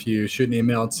 If you shoot an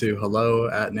email to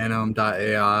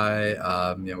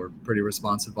hello@nanome.ai, we're pretty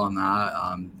responsive on that.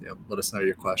 Let us know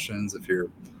your questions. If you're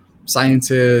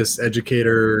scientist,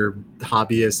 educator,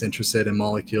 hobbyist, interested in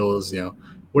molecules,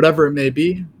 whatever it may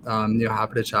be,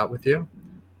 happy to chat with you.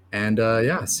 And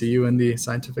see you in the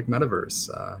scientific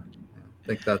metaverse. I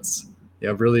think that's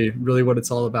really, really what it's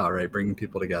all about, right? Bringing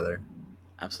people together.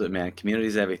 Absolutely, man. Community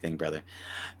is everything, brother.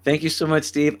 Thank you so much,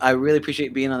 Steve. I really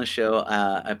appreciate being on the show.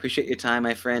 I appreciate your time,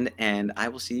 my friend, and I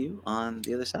will see you on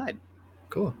the other side.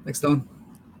 Cool. Thanks, Dylan.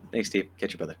 Thanks, Steve.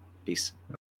 Catch you, brother. Peace.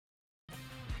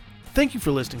 Thank you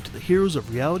for listening to the Heroes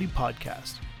of Reality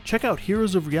podcast. Check out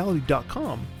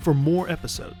heroesofreality.com for more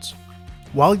episodes.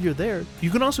 While you're there, you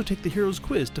can also take the Heroes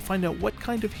quiz to find out what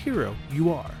kind of hero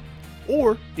you are.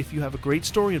 Or, if you have a great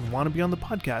story and want to be on the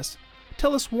podcast,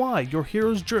 tell us why your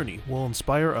hero's journey will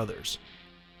inspire others.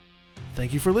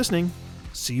 Thank you for listening.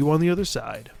 See you on the other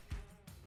side.